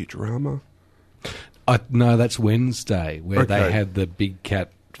episodes of Futurama. No, that's Wednesday, where they had the Big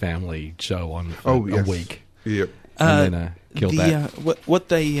Cat Family show on for a week. Yep. And then killed that. What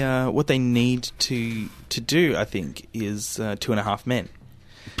they need to do, I think, is 2.5 Men,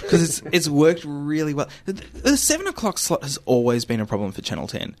 because it's worked really well. The 7 o'clock slot has always been a problem for Channel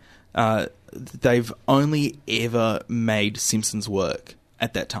 10. They've only ever made Simpsons work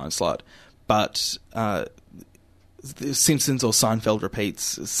at that time slot, but the Simpsons or Seinfeld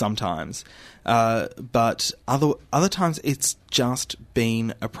repeats sometimes. But other times it's just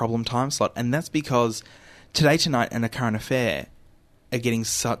been a problem time slot, and that's because Today Tonight and A Current Affair are getting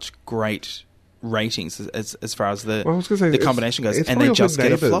such great ratings as far as the combination goes, and they just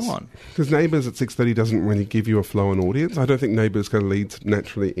get a flow on. Because Neighbours at 6:30 doesn't really give you a flow on audience. I don't think Neighbours kind of leads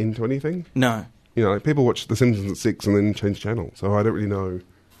naturally into anything. No. You know, like people watch The Simpsons at 6 and then change channel, so I don't really know.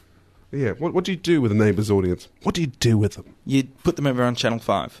 Yeah, what do you do with a Neighbours audience? What do you do with them? You put them over on Channel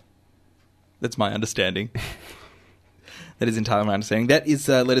 5. That's my understanding. That is entirely my understanding. That is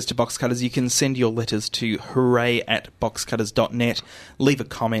letters to Box Cutters. You can send your letters to hooray@boxcutters.net, leave a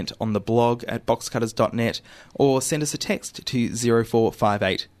comment on the blog at boxcutters.net, or send us a text to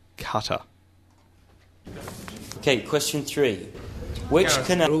 0458-CUTTER. Okay, question 3. Which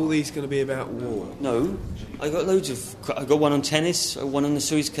canal... Are all these going to be about war? No. I got loads of... I got one on tennis, one on the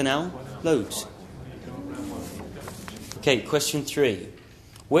Suez Canal. Loads. Okay, question 3.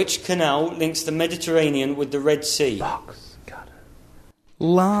 Which canal links the Mediterranean with the Red Sea?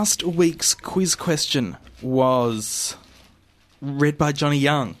 Last week's quiz question was read by Johnny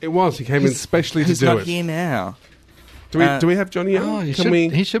Young. It was. He came in specially to do it. He's not here now. Do we have Johnny Young? Oh, he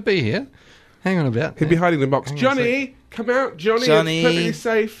should be here. Hang on a bit. He'd be hiding in the box. Johnny, come out. Johnny, it's perfectly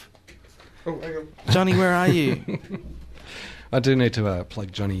safe. Oh, hang on. Johnny, where are you? I do need to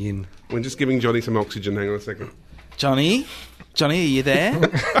plug Johnny in. We're just giving Johnny some oxygen. Hang on a second. Johnny, are you there?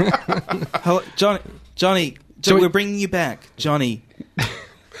 Hello, Johnny, we're bringing you back, Johnny.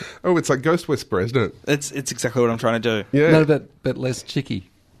 Oh, it's like Ghost Whisperer, isn't it? It's exactly what I'm trying to do. Yeah. No, but less chicky.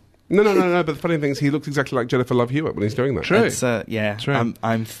 No. But the funny thing is, he looks exactly like Jennifer Love Hewitt when he's doing that. True. Yeah. True.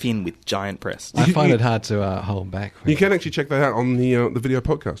 I'm thin with giant breasts. I find it hard to hold back. You can actually check that out on the video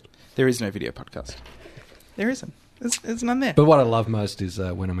podcast. There is no video podcast. There isn't. There's none there. But what I love most is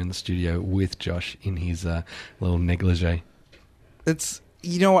when I'm in the studio with Josh in his little negligee. It's...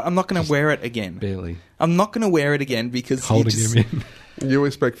 You know what? I'm not going to wear it again. Barely. I'm not going to wear it again because... Holding him in. You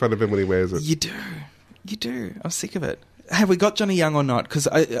always make fun of him when he wears it. You do. I'm sick of it. Have we got Johnny Young or not? Because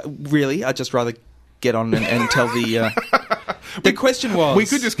I'd just rather get on and tell the... the question was... We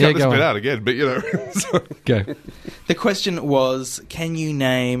could just cut this bit out again, but you know... Go. The question was, can you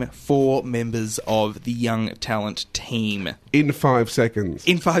name 4 members of the Young Talent team? In 5 seconds.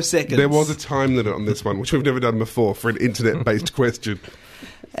 In 5 seconds. There was a time limit on this one, which we've never done before for an internet-based question.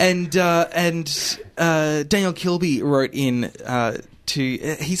 And Daniel Kilby wrote in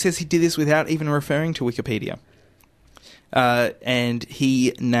he says he did this without even referring to Wikipedia. And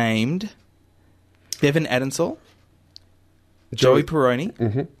he named Bevan Adensall, Joey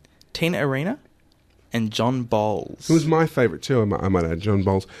Perrone, Tina Arena, and John Bowles. Who was my favourite too, I might add, John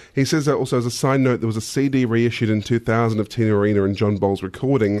Bowles. He says that also as a side note, there was a CD reissued in 2000 of Tina Arena and John Bowles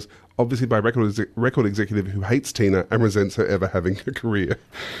recordings, obviously by a record executive who hates Tina and resents her ever having a career.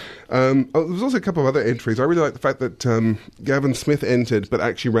 There was also a couple of other entries. I really like the fact that Gavin Smith entered but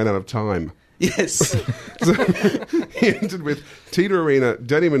actually ran out of time. Yes. So he entered with Tina Arena,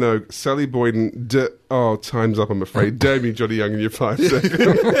 Danny Minogue, Sally Boyden, time's up, I'm afraid. Damn you, Johnny Young, in your 5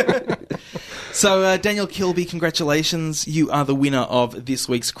 seconds. So, Daniel Kilby, congratulations. You are the winner of this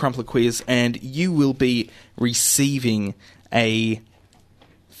week's Crumpler Quiz, and you will be receiving a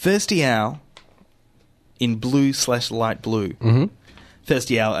Thirsty Owl in blue/light blue. Mm-hmm.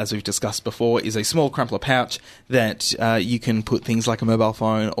 Thirsty Owl, as we've discussed before, is a small crumpler pouch that you can put things like a mobile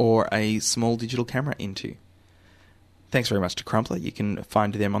phone or a small digital camera into. Thanks very much to Crumpler. You can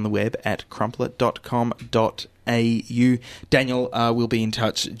find them on the web at crumpler.com.au. Daniel will be in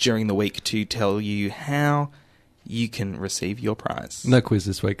touch during the week to tell you how you can receive your prize. No quiz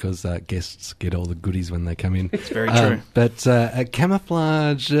this week because guests get all the goodies when they come in. It's very true. But a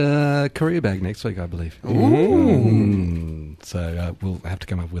camouflage courier bag next week, I believe. Ooh. So we'll have to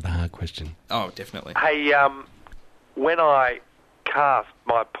come up with a hard question. Oh, definitely. Hey, when I cast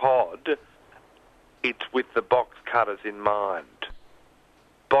my pod, it's with the box cutters in mind.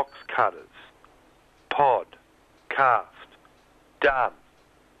 Box cutters. Pod. Cast. Done.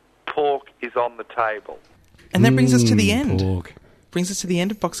 Pork is on the table. And that brings us to the end. Pork. Brings us to the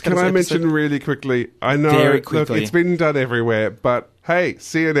end of Box Can Cutters I episode. mention really quickly? I know, Very look, quickly. it's been done everywhere, but hey,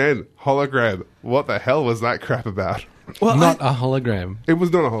 CNN, hologram. What the hell was that crap about? Well, Not a hologram. It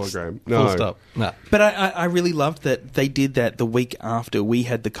was not a hologram. No. Full stop. No. But I really loved that they did that the week after we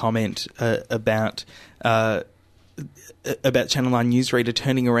had the comment about Channel 9 newsreader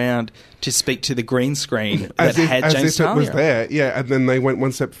turning around to speak to the green screen that had James it was Talia. there, yeah. And then they went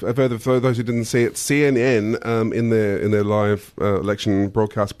one step further. For those who didn't see it, CNN in their live election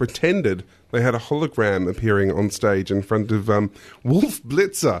broadcast pretended they had a hologram appearing on stage in front of Wolf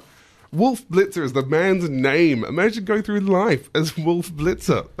Blitzer. Wolf Blitzer is the man's name. Imagine going through life as Wolf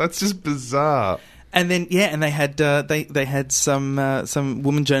Blitzer. That's just bizarre. And then and they had they had some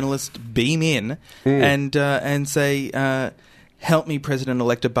woman journalist beam in and say, "Help me,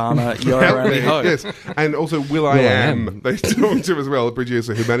 President-elect Obama. You're our only hope." Yes, and also Will.i.am. They talked to as well, the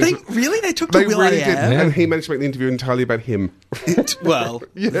producer who managed. They took to Will.i.am, did, and he managed to make the interview entirely about him. Well,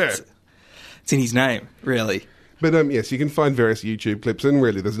 yeah, it's in his name, really. But yes, you can find various YouTube clips, and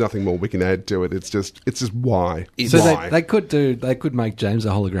really, there's nothing more we can add to it. It's just why. So they could make James a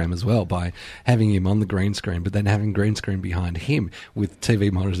hologram as well by having him on the green screen, but then having green screen behind him with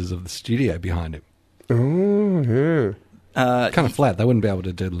TV monitors of the studio behind him. Oh yeah, kind of flat. They wouldn't be able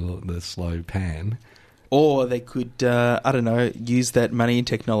to do the slow pan. Or they could, I don't know, use that money and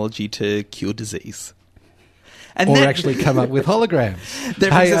technology to cure disease. And or actually come up with holograms.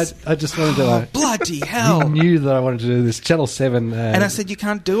 Hey, I just wanted to... bloody hell. You knew that I wanted to do this. Channel 7... and I said, you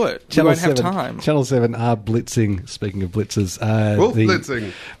can't do it. Channel you won't 7, have time. Channel 7 are blitzing, speaking of blitzers,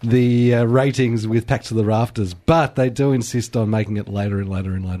 blitzing. The ratings with Pack to the Rafters, but they do insist on making it later and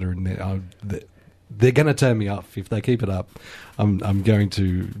later and later. And they're going to turn me off. If they keep it up, I'm going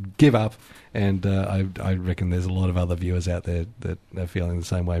to give up. And I reckon there's a lot of other viewers out there that are feeling the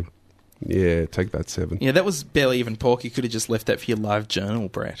same way. Yeah, take that 7. Yeah, that was barely even pork. You could have just left that for your live journal,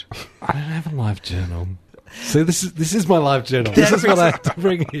 Brett. I don't have a live journal. So this is my live journal. This is what I have to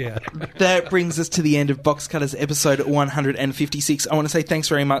bring here. That brings us to the end of Box Cutters episode 156. I want to say thanks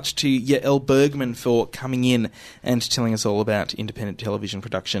very much to Yael Bergman for coming in and telling us all about independent television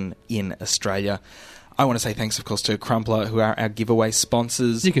production in Australia. I want to say thanks, of course, to Crumpler, who are our giveaway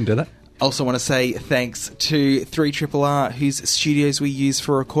sponsors. You can do that. Also want to say thanks to 3RRR, whose studios we use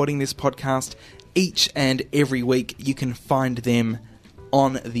for recording this podcast each and every week. You can find them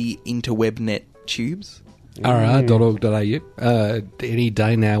on the interwebnet tubes. rr.org.au. Any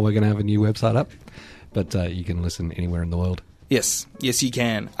day now we're going to have a new website up, but you can listen anywhere in the world. Yes, you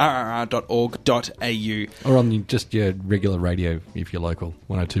can. rrr.org.au. Or on just your regular radio if you're local,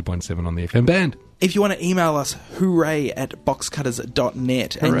 102.7 on the FM band. If you want to email us,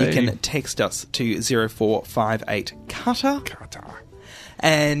 hooray@boxcutters.net, and you can text us to 0458-CUTTER.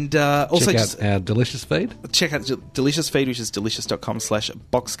 And also check out our Delicious feed. Check out Delicious feed, which is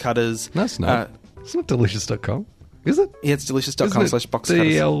delicious.com/boxcutters. No, it's not. It's not delicious.com, is it? Yeah, it's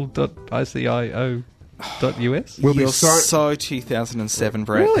delicious.com/boxcutters. DL.icio.us? You're so 2007,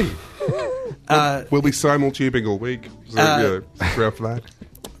 Brett. Really? We'll be simul-tubing all week. So, throughout for that.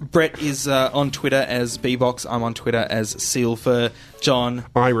 Brett is on Twitter as Bbox. I'm on Twitter as Sealfur. John.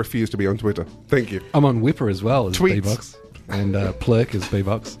 I refuse to be on Twitter. Thank you. I'm on Whipper as well as Tweets. Bbox. And Plurk is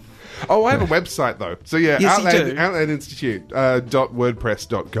Bbox. Oh, I have a website, though. So, yeah, yes, Outland Institute,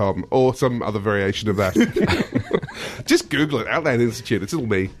 .wordpress.com, or some other variation of that. Just Google it, Outland Institute. It's all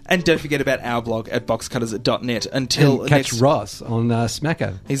me. And don't forget about our blog at boxcutters.net until and catch Ross on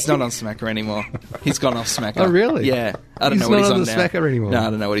Smacker. He's not on Smacker anymore. He's gone off Smacker. Oh, really? Yeah. I don't He's know what not he's on on the now. Smacker anymore. No, I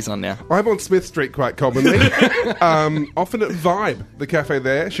don't know what he's on now. I'm on Smith Street quite commonly. Often at Vibe, the cafe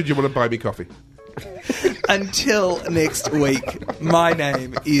there, should you want to buy me coffee. Until next week, my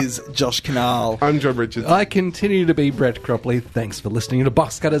name is Josh Canal. I'm John Richards. I continue to be Brett Cropley. Thanks for listening to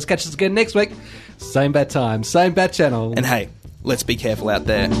Box Cutters. Catch us again next week. Same bat time, same bat channel. And hey, let's be careful out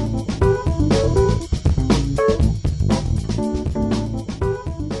there.